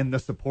like in the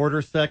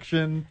supporter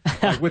section,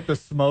 like with the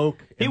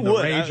smoke? He and the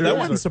would. Rangers, That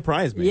wouldn't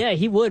surprise me. Yeah,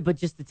 he would, but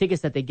just the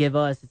tickets that they give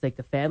us, it's like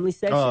the family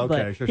section. Oh,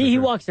 okay. But Sure, he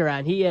sure. walks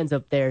around. He ends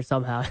up there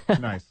somehow.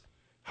 Nice.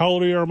 How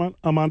old are you,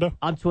 Armando?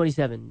 I'm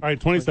 27. All right,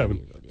 27.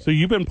 years old, yeah. So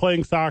you've been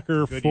playing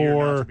soccer Good year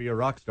not to for... be a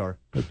rock star.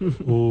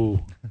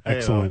 Ooh,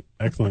 excellent,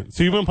 excellent.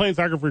 So you've been playing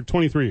soccer for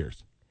 23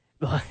 years.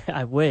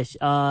 I wish.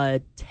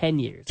 10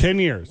 years. 10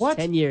 years. What?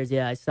 10 years,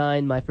 yeah. I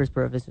signed my first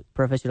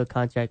professional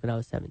contract when I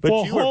was 17. But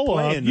Well, you were hold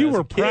playing up. You as a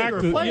were kid.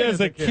 practicing playing as as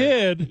a a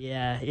kid.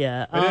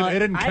 yeah. It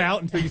didn't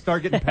count until you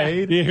start getting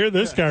paid. You hear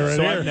this guy right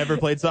So here. I've never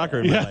played soccer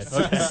in my Yes.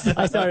 life. Okay.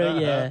 I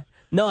started, yeah.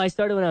 No, I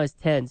started when I was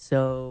 10,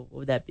 so what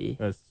would that be?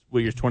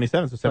 You're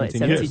 27, so 17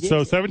 17 years. years.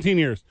 So 17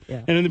 years.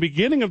 Yeah. And in the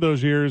beginning of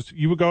those years,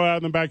 you would go out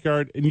in the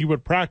backyard and you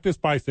would practice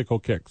bicycle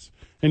kicks.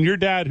 And your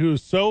dad, who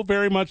is so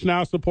very much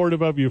now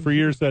supportive of you for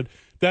years, said,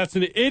 that's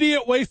an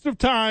idiot waste of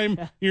time.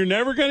 You're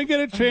never going to get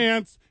a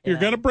chance. You're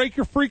going to break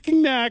your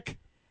freaking neck.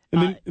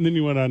 And then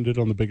you went on and did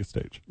it on the biggest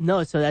stage.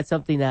 No, so that's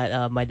something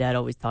that my dad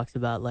always talks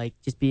about, like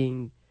just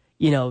being,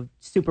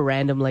 super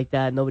random like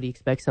that. Nobody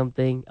expects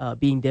something,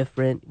 being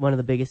different, one of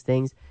the biggest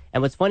things.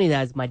 And what's funny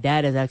is my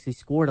dad has actually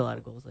scored a lot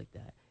of goals like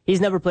that. He's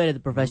never played at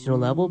the professional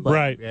level, but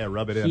Right. Yeah,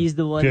 rub it in. he's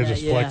the one Yeah, that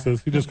just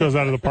flexes. He just goes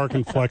out of the park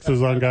and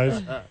flexes on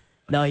guys.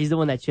 No, he's the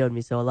one that showed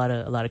me, so a lot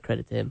of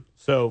credit to him.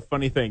 So,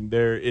 funny thing,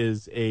 there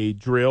is a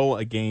drill,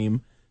 a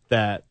game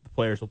that the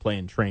players will play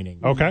in training.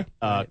 Okay.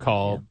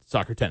 Called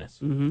soccer tennis,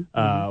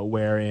 Mm-hmm.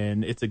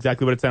 wherein it's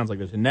exactly what it sounds like.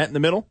 There's a net in the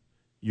middle.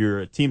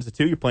 Your team's of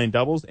two. You're playing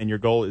doubles, and your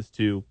goal is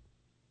to,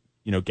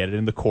 get it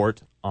in the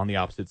court on the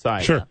opposite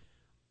side. Sure.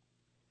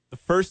 The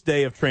first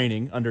day of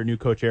training under new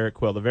coach Eric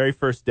Quill, the very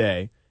first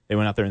day, they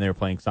went out there and they were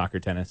playing soccer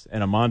tennis.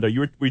 And Armando,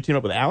 were you teaming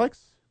up with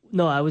Alex?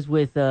 No, I was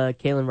with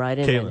Kalen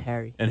Ryden and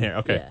Harry. And Harry,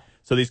 okay. Yeah.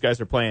 So these guys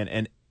are playing,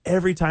 and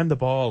every time the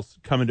ball's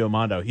coming to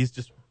Armando, he's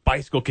just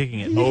bicycle kicking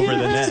it over the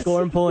net.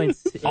 Scoring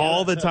points.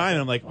 All the time.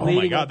 And I'm like, oh my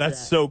Leading God, up to that's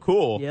that. so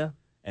cool. Yeah.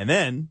 And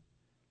then,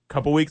 a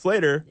couple weeks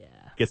later,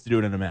 gets to do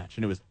it in a match.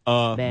 And it was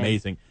Man,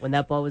 amazing. when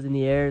that ball was in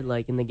the air,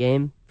 like in the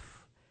game,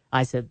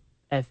 I said,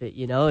 F it,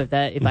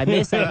 if I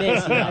miss, I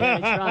miss. I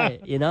gotta try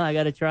it. I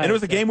gotta try it. And it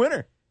was a game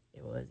winner.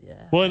 It was,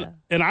 yeah. Well,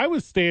 and I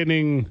was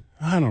standing,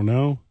 I don't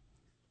know,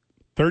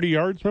 30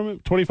 yards from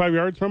it, 25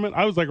 yards from it.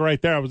 I was like right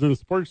there. I was in the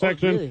sports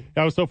section. Really?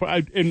 I was so far.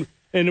 And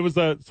it was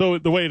so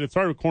the way it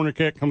started with corner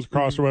kick comes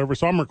across or whatever.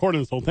 So I'm recording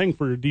this whole thing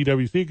for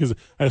DWC because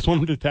I just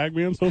want them to tag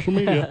me on social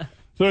media.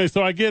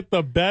 So I get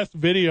the best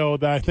video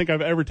that I think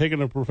I've ever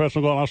taken of a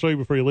professional goal. And I'll show you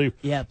before you leave.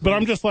 Yeah, but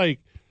I'm please. just like,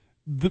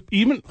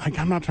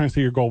 I'm not trying to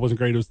say your goal wasn't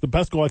great. It was the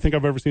best goal I think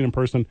I've ever seen in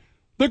person.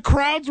 The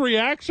crowd's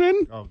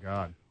reaction Oh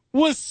God.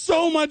 was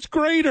so much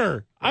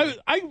greater.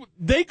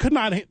 They could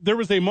not. There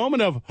was a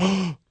moment of.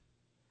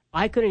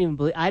 I couldn't even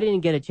believe. I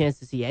didn't get a chance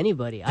to see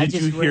anybody. Did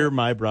you hear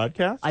my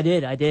broadcast? I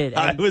did.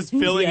 I was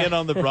filling Yeah. in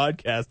on the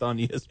broadcast on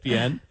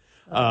ESPN,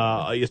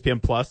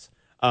 ESPN Plus,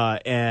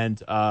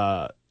 and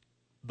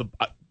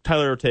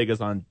Tyler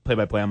Ortega's on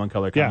play-by-play. I'm on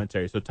color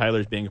commentary. So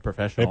Tyler's being a A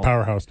professional.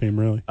 powerhouse team,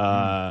 really.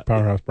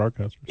 Powerhouse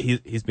broadcasters.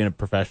 He's being a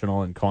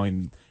professional and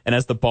calling. And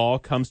as the ball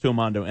comes to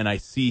Armando, and I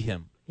see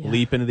him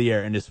leap into the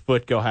air and his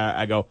foot go high,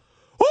 I go,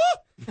 "Woo!"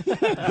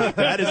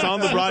 That is on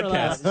the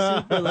broadcast.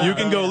 Super loud. You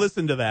can go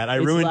listen to that. I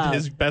It's ruined loud.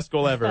 his best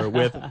goal ever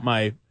with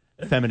my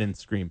feminine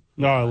scream.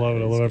 No, I love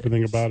it. I love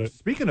everything about it.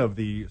 Speaking of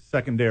the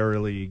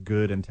secondarily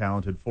good and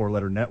talented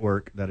four-letter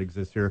network that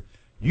exists here,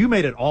 you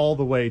made it all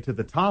the way to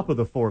the top of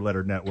the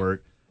four-letter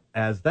network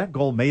as that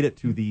goal made it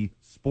to the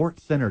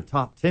Sports Center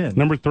top 10.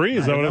 Number 3,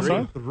 is that what I saw?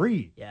 Number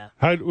 3. Yeah.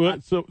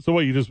 So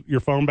what? Your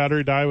phone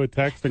battery die with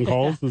text and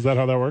calls? Is that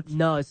how that works?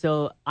 No,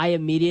 so I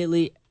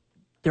immediately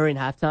during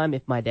halftime,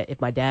 if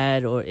my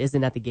dad or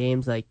isn't at the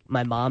games, like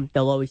my mom,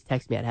 they'll always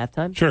text me at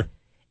halftime. Sure.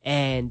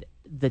 And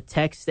the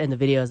text and the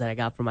videos that I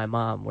got from my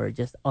mom were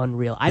just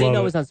unreal. I didn't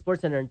know it was on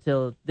SportsCenter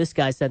until this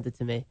guy sent it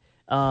to me.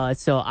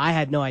 So I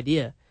had no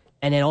idea.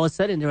 And then all of a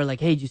sudden they were like,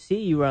 "Hey, did you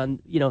see you were on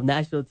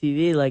national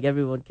TV? Like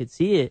everyone could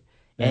see it."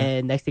 Yeah.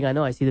 And next thing I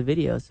know, I see the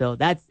video. So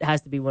that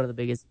has to be one of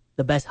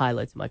the best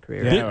highlights of my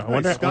career. Yeah, I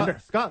wonder.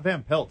 Scott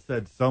Van Pelt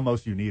said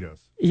 "Somos Unidos."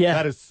 Yeah,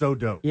 that is so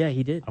dope. Yeah,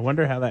 he did. I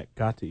wonder how that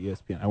got to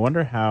ESPN. I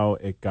wonder how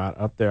it got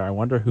up there. I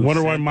wonder who.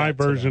 Why my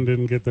version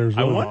didn't get theirs.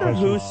 I wonder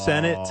who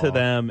sent it to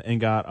them and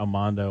got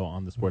Armando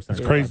on the Sports Center.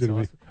 It's crazy to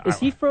me. Is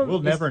he from?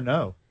 We'll never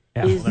know.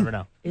 Yeah, we'll never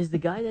know. Is the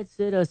guy that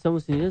said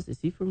Somos Unidos? Is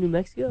he from New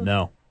Mexico?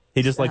 No,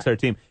 he just likes our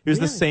team. He was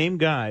the same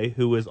guy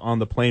who was on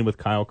the plane with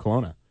Kyle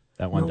Colonna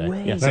that one day.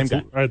 way. Yeah, same guy.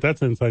 All right,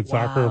 that's inside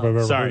soccer if I've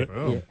ever Sorry.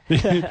 heard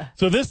it.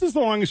 So this is the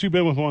longest you've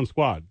been with one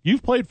squad.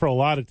 You've played for a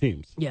lot of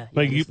teams. Yeah.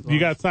 Like you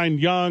got signed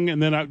young,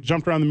 and then I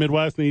jumped around the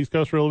Midwest and the East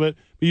Coast for a little bit.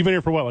 But you've been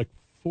here for what, like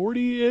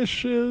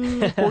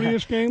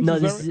 40-ish games? No,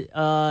 Is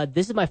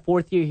this is my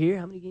 4th year here.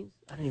 How many games?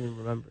 I don't even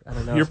remember. I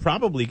don't know. You're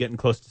probably getting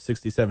close to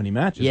 60, 70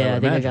 matches. Yeah, I I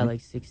think I imagine. got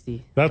like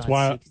 60. That's about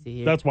wild. 60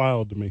 here. That's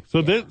wild to me.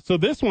 So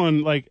this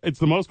one, like, it's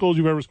the most goals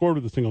you've ever scored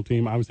with a single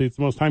team. Obviously, it's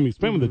the most time you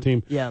spent with the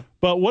team. Yeah.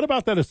 But what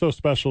about that is so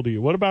special to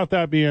you? What about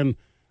that being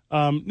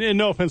And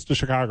no offense to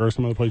Chicago or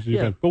some of the places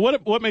you've been, but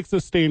what makes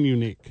this stand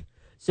unique?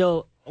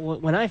 So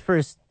when I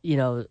first,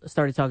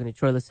 started talking to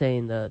Troy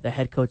Lesane, the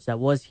head coach that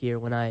was here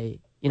when I,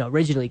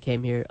 originally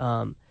came here,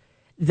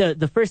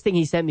 the first thing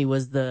he sent me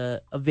was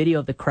a video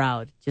of the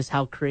crowd, just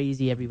how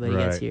crazy everybody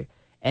gets here.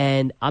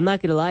 And I'm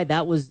not gonna lie,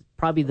 that was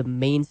probably the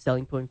main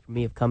selling point for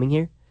me of coming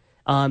here,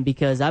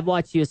 because I've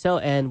watched USL,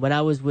 and when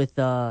I was with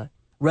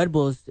Red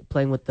Bulls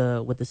playing with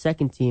the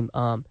second team,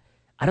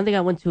 I don't think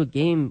I went to a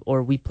game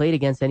or we played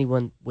against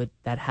anyone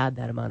that had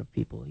that amount of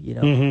people,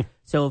 Mm-hmm.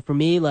 So for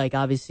me, like,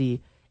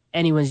 obviously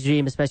anyone's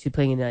dream, especially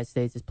playing in the United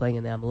States, is playing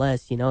in the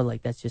MLS,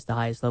 like that's just the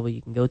highest level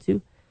you can go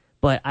to.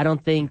 But I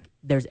don't think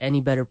there's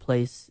any better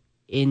place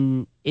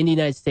in the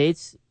United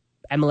States,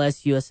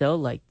 MLS, USL,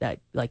 like that,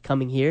 like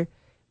coming here,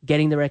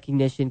 getting the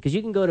recognition, because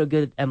you can go to a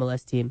good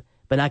MLS team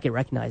but not get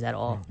recognized at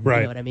all. Right.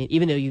 You know what I mean?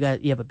 Even though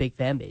you have a big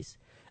fan base.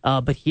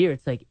 But here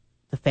it's like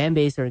the fan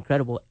base are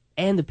incredible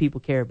and the people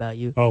care about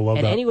you. Oh, love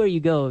and that. anywhere you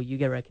go, you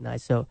get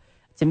recognized. So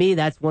to me,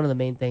 that's one of the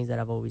main things that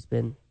I've always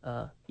been,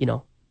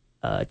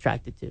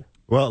 attracted to.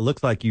 Well, it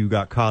looks like you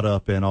got caught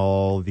up in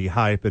all the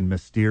hype and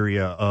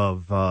mysteria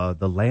of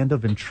the land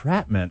of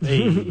entrapment.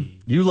 Hey.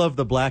 You love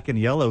the black and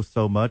yellow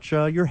so much,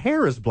 your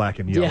hair is black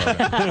and yellow.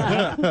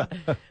 Yeah.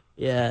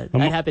 Yeah,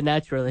 that happened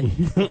naturally.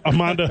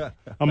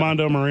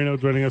 Armando Moreno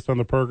joining us on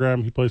the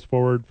program. He plays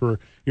forward for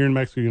here in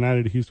Mexico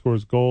United. He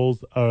scores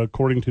goals.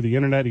 According to the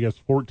internet, he has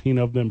 14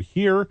 of them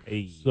here.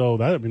 Hey. So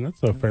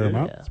that's a fair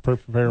amount. It's a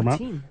perfect fair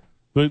amount.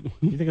 But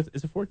You think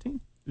is it 14?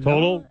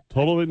 total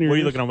in your Were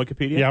you years? looking on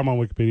Wikipedia? Yeah, I'm on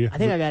Wikipedia. I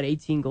think I got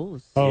 18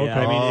 goals. Oh, Yeah,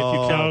 okay. I mean, if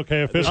you count,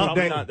 okay, official.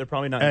 they're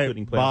probably not Hey,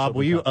 including players. Bob,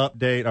 will you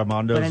update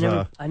Armando's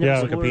But I never yeah,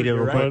 scored. Wikipedia You're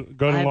real right. quick?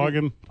 Go I to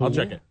haven't- login.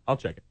 I'll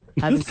check it.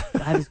 I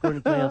haven't scored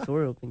in playoffs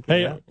or open.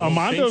 Hey, Right?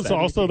 Armando's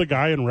also the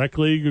guy in Rec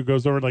League who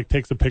goes over and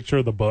takes a picture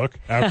of the book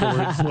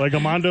afterwards.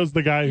 Armando's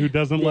the guy who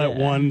doesn't let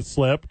one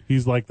slip.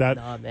 He's like that.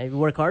 Nah, man, you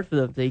work hard for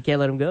them, so you can't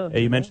let them go.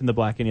 Hey, you mentioned the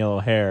black and yellow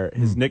hair.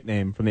 His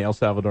nickname from the El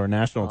Salvador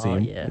national team,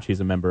 yeah. which he's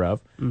a member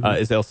of,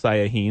 is El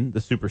Saiyajin, the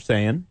Super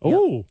Saiyan.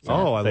 Oh,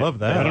 Oh, I love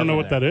that. I don't know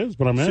what that is,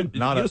 but I'm in.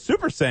 Not You're a-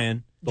 Super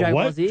Saiyan. Dragon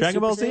what? Ball Z, Dragon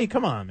Super Ball Z. Saiyan?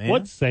 Come on, man.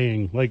 What's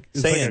saying?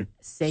 It's Saiyan?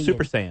 Saiyan.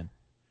 Super Saiyan.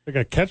 like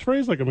a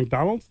catchphrase, like a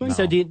McDonald's thing?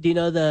 So do you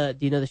know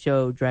the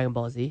show Dragon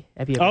Ball Z?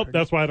 Have you ever Oh, heard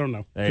that's why I don't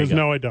know. There you Because go.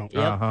 no, I don't.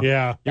 Yep. Uh-huh.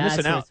 Yeah. You're That's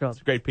missing what out. it's from.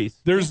 It's a great piece.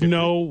 There's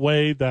no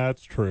way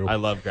that's true. I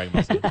love Dragon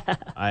Ball Z.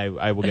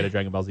 I will get a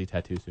Dragon Ball Z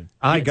tattoo soon.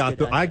 I Yes,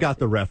 got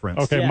the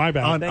reference. Okay, Yeah. my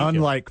bad. Thank you.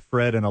 Unlike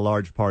Fred and a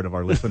large part of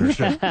our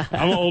listenership.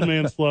 I'm an old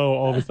man slow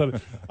all of a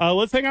sudden.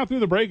 Let's hang out through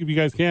the break if you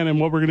guys can. And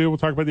what we're going to do, we'll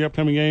talk about the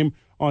upcoming game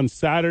on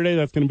Saturday.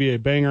 That's going to be a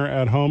banger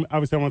at home.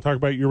 Obviously, I want to talk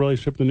about your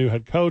relationship with the new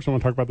head coach. I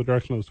want to talk about the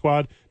direction of the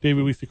squad.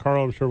 David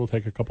Weesey-Carl, I'm sure, will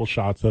take a couple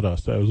shots at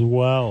us as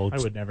well. I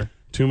would never.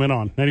 2 men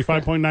on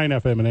 95.9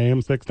 FM and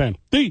AM 610.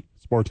 The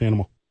Sports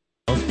Animal.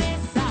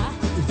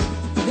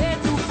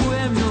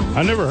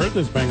 I never heard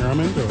this banger. I'm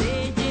into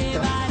it.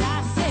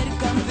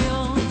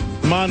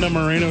 Armando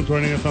Moreno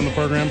joining us on the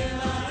program.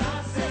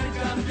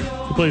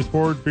 He plays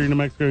forward for New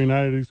Mexico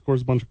United. He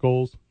scores a bunch of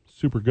goals.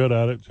 Super good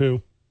at it,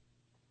 too.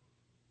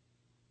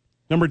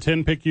 Number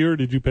 10 pick you, or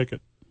did you pick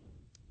it?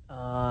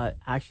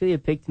 Actually,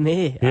 it picked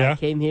me. Yeah? I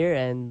came here,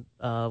 and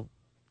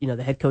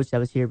the head coach that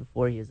was here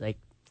before, he was like,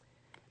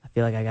 "I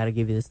feel like I got to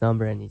give you this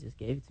number," and he just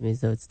gave it to me,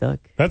 so it stuck.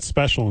 That's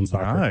special in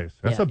soccer. Nice.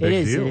 That's Yeah, a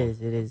big deal.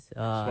 It is. It's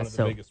one of the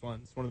So biggest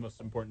ones. It's one of the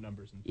most important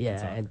numbers in yeah,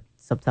 soccer. and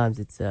sometimes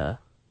it's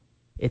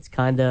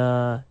kind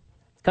of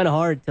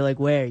hard to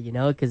wear,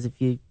 because if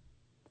you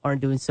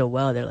aren't doing so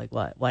well, they're like,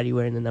 why are you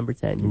wearing the number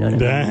 10? You know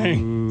what I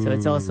mean? Dang. So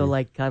it's also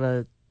kind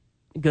of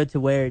good to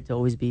wear to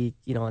always be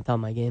on top of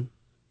my game.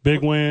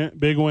 Big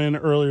win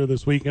earlier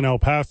this week in El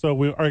Paso.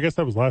 Or I guess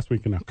that was last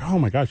week. Oh,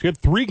 my gosh. You had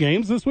 3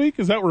 games this week?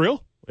 Is that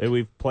real?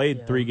 We've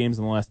played 3 games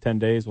in the last 10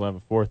 days. We'll have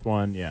a 4th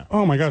one. Yeah.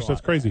 Oh, my gosh. That's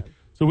crazy.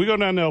 So we go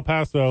down to El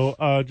Paso.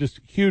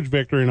 Just huge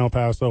victory in El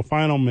Paso.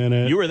 Final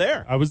minute. You were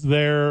there. I was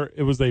there.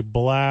 It was a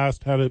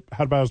blast. Had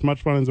about as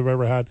much fun as I've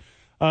ever had.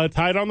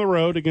 Tied on the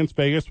road against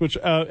Vegas, which,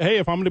 hey,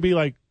 if I'm going to be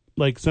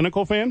like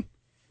cynical fan,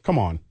 come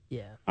on.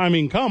 Yeah. I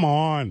mean, come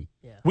on.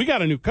 Yeah. We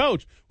got a new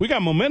coach. We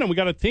got momentum. We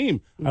got a team.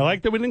 I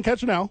like that we didn't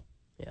catch an L.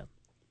 Yeah.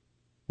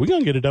 We're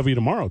going to get a W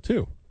tomorrow,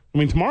 too. I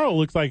mean, tomorrow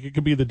looks like it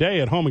could be the day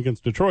at home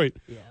against Detroit.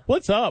 Yeah.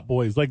 What's up,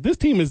 boys? This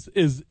team is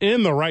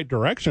in the right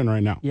direction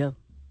right now. Yeah.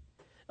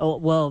 Oh,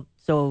 well,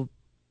 so,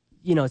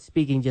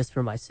 speaking just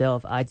for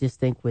myself, I just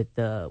think with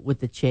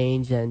the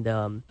change and,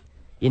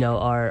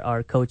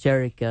 our coach,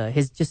 Eric,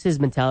 his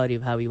mentality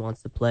of how he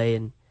wants to play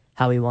and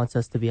how he wants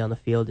us to be on the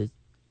field is,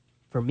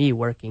 for me,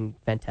 working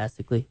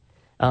fantastically.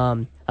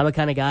 I'm a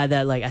kind of guy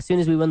that, as soon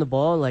as we win the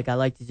ball, I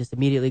like to just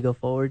immediately go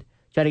forward,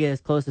 try to get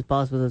as close as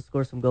possible to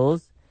score some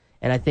goals.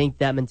 And I think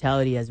that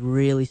mentality has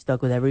really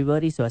stuck with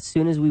everybody. So as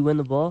soon as we win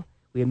the ball,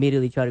 we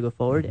immediately try to go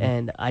forward. Mm-hmm.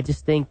 And I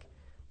just think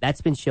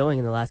that's been showing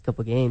in the last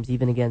couple of games,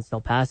 even against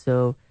El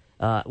Paso.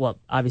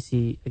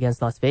 Obviously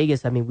against Las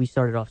Vegas. I mean, we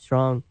started off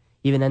strong,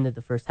 even ended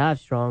the first half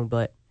strong.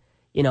 But,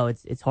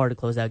 it's hard to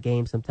close out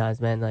games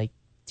sometimes, man.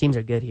 Teams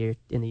are good here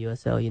in the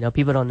USL.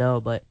 People don't know,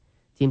 but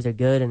teams are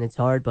good and it's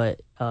hard. But,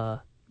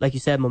 like you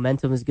said,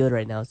 momentum is good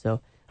right now.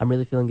 So I'm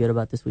really feeling good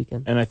about this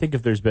weekend. And I think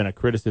if there's been a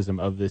criticism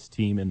of this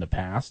team in the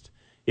past,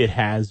 it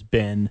has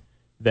been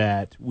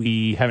that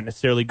we haven't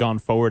necessarily gone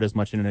forward as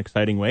much in an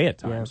exciting way at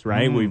times,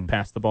 right? We've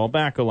passed the ball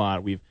back a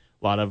lot. We've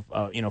a lot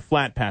of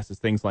flat passes,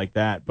 things like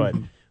that. But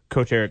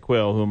Coach Eric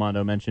Quill, who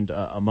Amando mentioned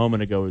a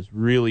moment ago, is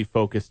really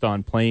focused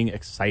on playing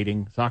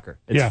exciting soccer.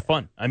 It's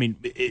fun. I mean,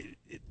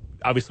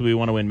 obviously we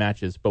want to win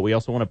matches, but we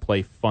also want to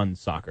play fun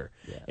soccer.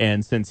 Yeah.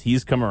 And since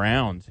he's come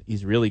around,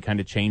 he's really kind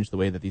of changed the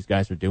way that these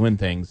guys are doing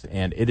things,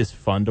 and it is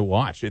fun to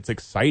watch. It's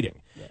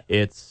exciting. Yeah.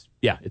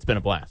 It's been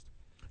a blast.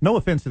 No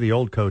offense to the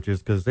old coaches,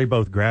 because they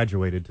both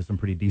graduated to some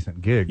pretty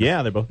decent gigs.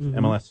 Yeah, they're both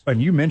MLS.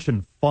 And you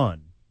mentioned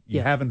fun.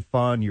 You're having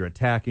fun. You're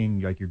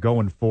attacking. Like you're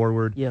going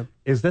forward. Yeah.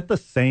 Is that the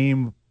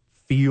same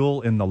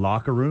feel in the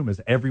locker room? Is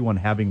everyone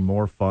having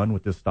more fun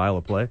with this style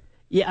of play?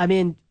 Yeah, I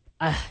mean,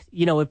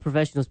 with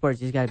professional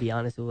sports, you just got to be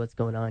honest with what's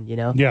going on,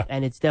 Yeah.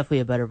 And it's definitely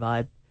a better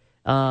vibe.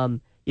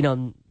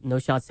 No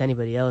shots to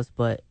anybody else,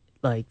 but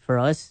like for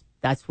us,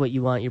 that's what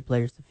you want your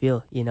players to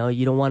feel. You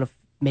don't want to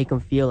make them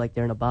feel like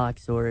they're in a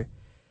box or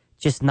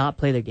just not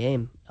play their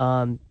game.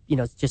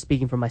 Just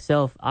speaking for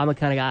myself, I'm a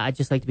kind of guy, I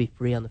just like to be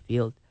free on the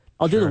field.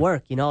 I'll do the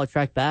work, I'll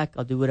track back.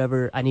 I'll do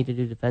whatever I need to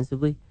do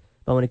defensively.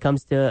 But when it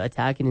comes to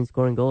attacking and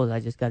scoring goals,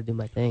 I just got to do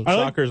my thing.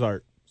 Soccer's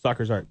art.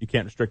 You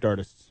can't restrict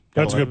artists.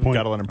 That's a good point.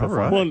 Got to let them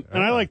perform. Well,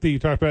 and I like that you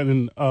talked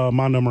about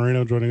Mondo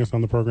Moreno joining us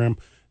on the program.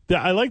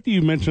 I like that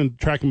you mentioned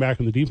tracking back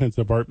in the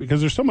defensive part, because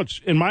there's so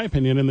much, in my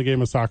opinion, in the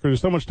game of soccer, there's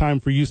so much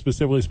time for you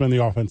specifically to spend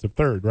the offensive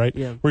third, right?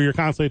 Yeah. Where you're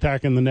constantly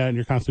attacking the net and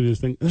you're constantly doing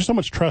this thing. There's so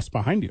much trust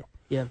behind you.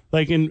 Yeah.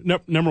 Like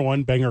number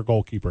one, banger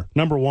goalkeeper.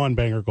 Number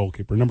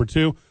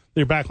two,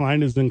 your back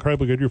line is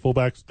incredibly good. Your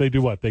fullbacks, they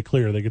do what? They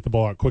clear. They get the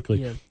ball out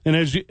quickly. Yeah. And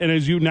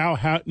as you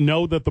now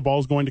know that the ball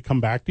is going to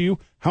come back to you,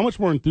 how much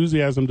more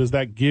enthusiasm does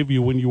that give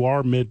you when you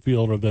are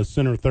midfield or the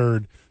center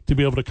third to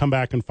be able to come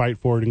back and fight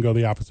forward and go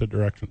the opposite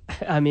direction?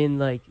 I mean,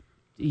 like,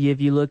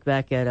 if you look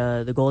back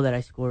at the goal that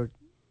I scored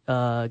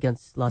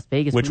against Las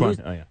Vegas. Which one?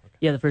 Oh, yeah. Okay.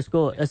 Yeah, the first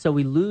goal. So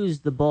we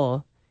lose the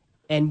ball,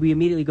 and we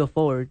immediately go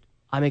forward.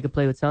 I make a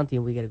play with Santi,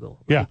 and we get a goal.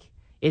 Yeah. Like,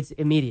 it's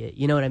immediate.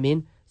 You know what I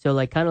mean? So,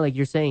 like, kind of like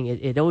you're saying,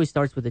 it always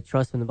starts with the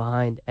trust from the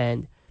behind.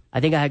 And I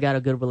think I got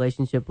a good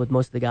relationship with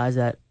most of the guys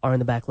that are in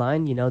the back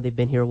line. They've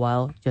been here a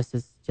while, just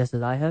as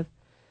I have.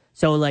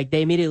 So, like,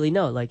 they immediately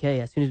know, like, hey,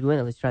 as soon as we win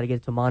it, let's try to get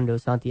it to Mondo,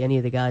 Santi, any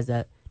of the guys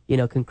that,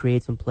 can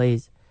create some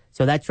plays.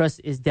 So that trust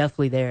is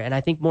definitely there. And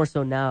I think more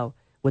so now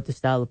with the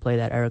style of play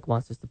that Eric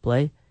wants us to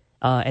play.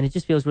 And it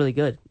just feels really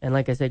good. And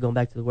like I said, going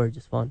back to the word,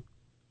 just fun.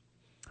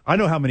 I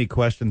know how many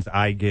questions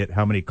I get,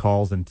 how many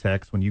calls and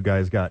texts when you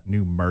guys got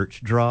new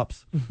merch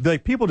drops.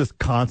 Like, people just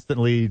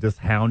constantly just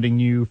hounding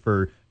you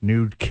for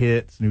new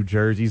kits, new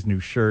jerseys, new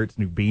shirts,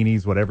 new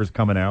beanies, whatever's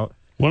coming out.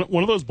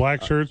 One of those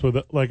black shirts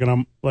with like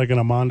an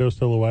Armando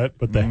silhouette,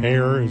 but the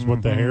hair is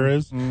what the hair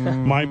is,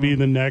 might be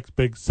the next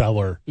big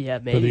seller for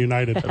the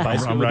United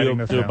States. I'm writing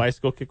this down. A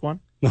bicycle kick one?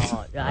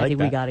 I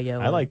think we got to get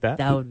one. I like that.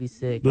 That would be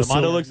sick.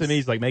 Armando looks at me,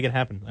 he's like, make it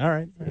happen. All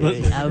right.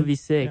 That would be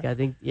sick. I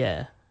think,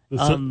 yeah.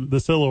 The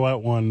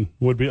silhouette one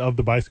would be of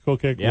the bicycle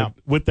kick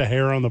with the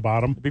hair on the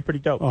bottom. It'd be pretty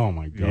dope. Oh,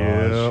 my gosh.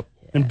 Yep.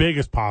 And big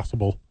as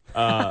possible.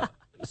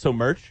 So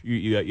merch?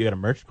 You got a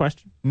merch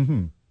question?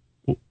 Mm-hmm.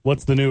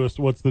 What's the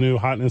new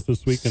hotness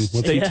this weekend?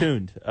 Stay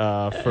tuned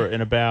for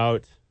in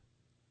about,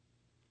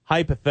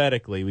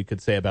 hypothetically, we could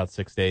say about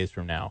 6 days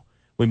from now,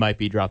 we might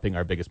be dropping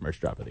our biggest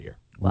merch drop of the year.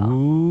 Wow.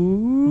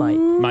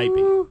 Might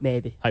be.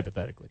 Maybe.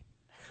 Hypothetically.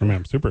 I mean,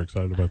 I'm super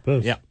excited about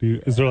this. Yeah.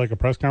 Is there like a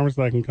press conference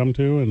that I can come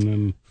to? And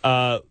then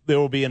there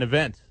will be an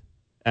event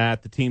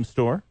at the team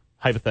store,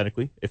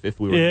 hypothetically, if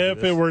we were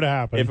if it were to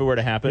happen. If it were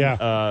to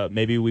happen,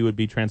 maybe we would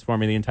be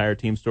transforming the entire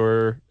team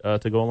store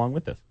to go along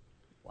with this.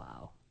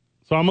 Wow.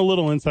 So I'm a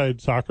little inside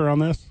soccer on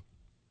this,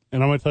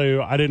 and I'm going to tell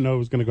you, I didn't know it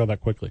was going to go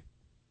that quickly.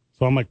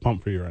 So I'm like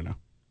pumped for you right now.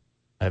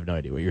 I have no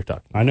idea what you're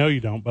talking about. I know you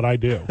don't, but I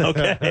do.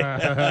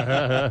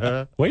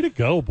 Okay. Way to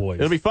go, boys.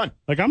 It'll be fun.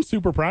 Like, I'm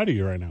super proud of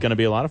you right now. Going to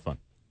be a lot of fun.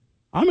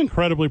 I'm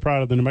incredibly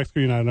proud of the New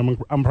Mexico United.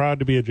 I'm proud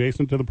to be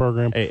adjacent to the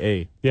program.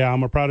 Hey. Yeah,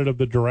 I'm proud of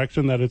the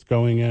direction that it's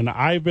going in.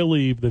 I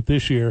believe that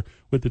this year,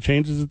 with the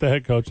changes at the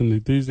head coach and the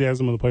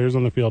enthusiasm of the players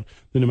on the field,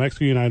 the New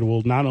Mexico United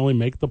will not only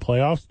make the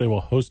playoffs, they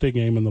will host a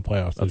game in the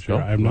playoffs this year.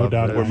 I have no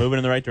doubt. We're moving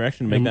in the right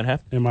direction to make that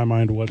happen. In my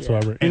mind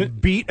whatsoever. Yeah.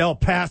 And beat El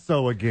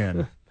Paso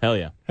again. Hell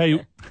yeah.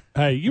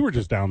 Hey, you were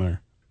just down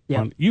there.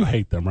 Yeah. You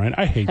hate them, right?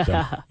 I hate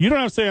them. You don't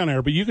have to say on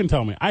air, but you can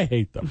tell me. I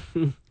hate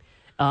them.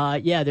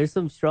 Yeah, there's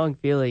some strong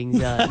feelings.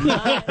 Not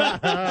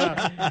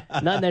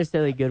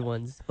necessarily good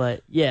ones,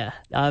 but yeah.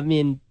 I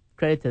mean,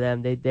 credit to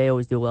them. They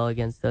always do well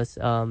against us.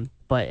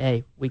 But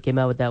hey, we came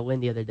out with that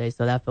win the other day,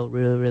 so that felt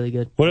really, really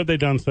good. What have they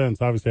done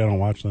since? Obviously, I don't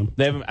watch them.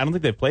 I don't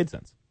think they've played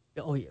since.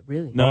 Oh yeah,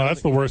 really? No,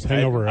 that's the worst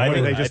hangover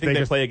ever. I think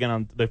they play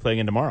again they play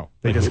again tomorrow.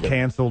 They just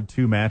canceled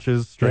 2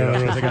 matches straight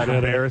up. They got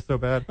embarrassed so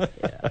bad.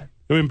 Yeah.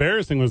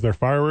 Embarrassing was their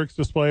fireworks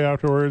display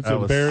afterwards.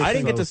 I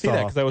didn't get to see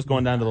that because I was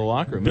going down to the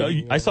locker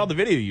room. I saw the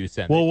video you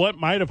sent. Well, what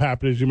might have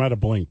happened is you might have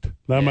blinked.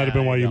 That might have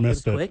been why you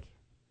missed it. Quick?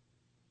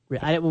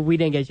 We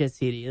didn't get a chance to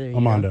see it either.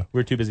 Armando. We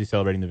were too busy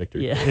celebrating the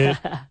victory.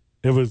 Yeah.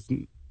 It was.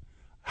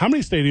 How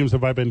many stadiums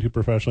have I been to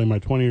professionally in my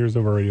 20 years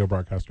of a radio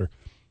broadcaster?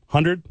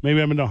 100?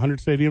 Maybe I've been to 100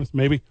 stadiums?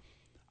 Maybe.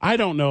 I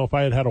don't know if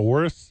I had a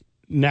worse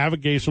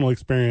navigational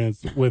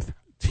experience with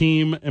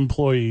team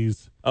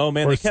employees. Oh,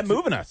 man, they kept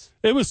moving us.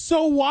 It was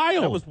so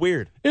wild. That was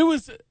weird. It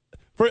was.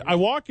 I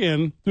walk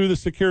in through the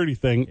security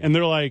thing, and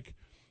they're like,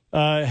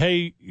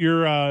 hey,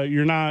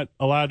 you're not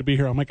allowed to be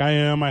here. I'm like, I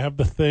am. I have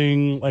the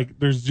thing. Like,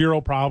 there's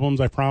zero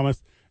problems, I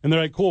promise. And they're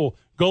like, cool.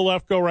 Go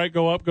left, go right,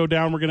 go up, go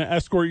down. We're going to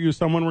escort you to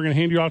someone. We're going to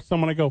hand you off to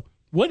someone. I go,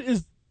 what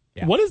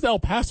does El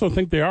Paso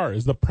think they are?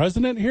 Is the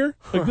president here?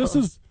 Like, this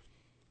is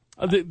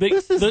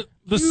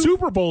the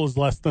Super Bowl is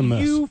less than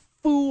this. You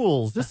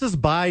fools. This is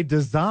by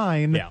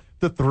design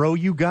to throw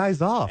you guys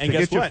off, and to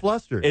guess get what? you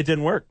flustered. It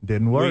didn't work.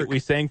 We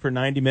sang for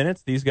 90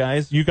 minutes. These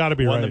guys you got to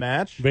be won right. the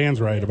match. Van's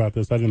right about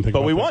this. I didn't think but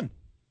about we that. won.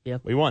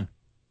 Yep. We won.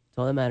 That's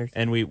all that matters.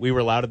 And we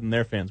were louder than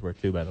their fans were,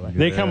 too, by the way.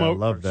 They come over.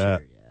 Love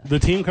that. Sure, yeah. The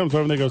team comes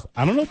over and they goes,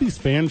 I don't know if these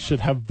fans should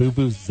have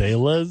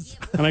vuvuzelas.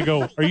 And I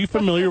go, are you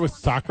familiar with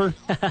soccer?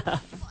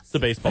 It's the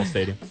baseball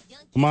stadium.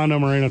 Armando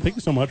Moreno, thank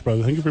you so much,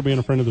 brother. Thank you for being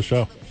a friend of the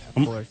show.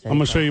 I'm going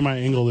to show you my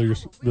angle of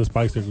this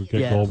bicycle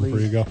kick goal before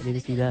you go. I need to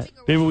see that.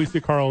 David, we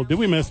see Carl. Did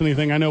we miss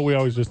anything? I know we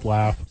always just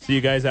laugh. See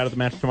you guys out at the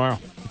match tomorrow.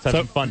 Let's have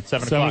some fun.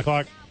 7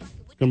 o'clock.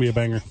 It's going to be a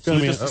banger.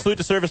 Salute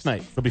to service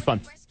night. It'll be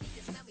fun.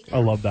 I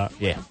love that.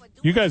 Yeah.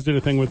 You guys did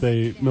a thing with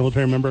a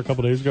military member a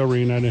couple days ago,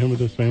 reunited him with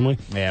his family.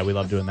 Yeah, we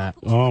love doing that.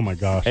 Oh, my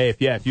gosh. Hey,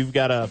 if you've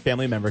got a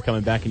family member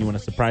coming back and you want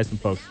to surprise some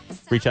folks,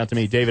 reach out to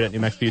me, David at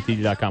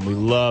NewMexicoTG.com. We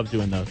love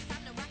doing those.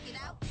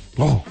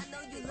 Oh,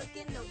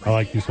 I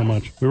like you so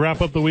much. We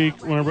wrap up the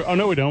week whenever. Oh,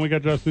 no, we don't. We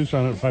got Just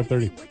Tucson at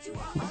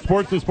 5:30.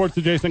 Sports and sports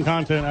adjacent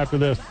content after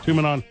this. 2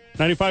 Men on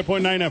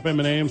 95.9 FM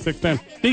and AM 610.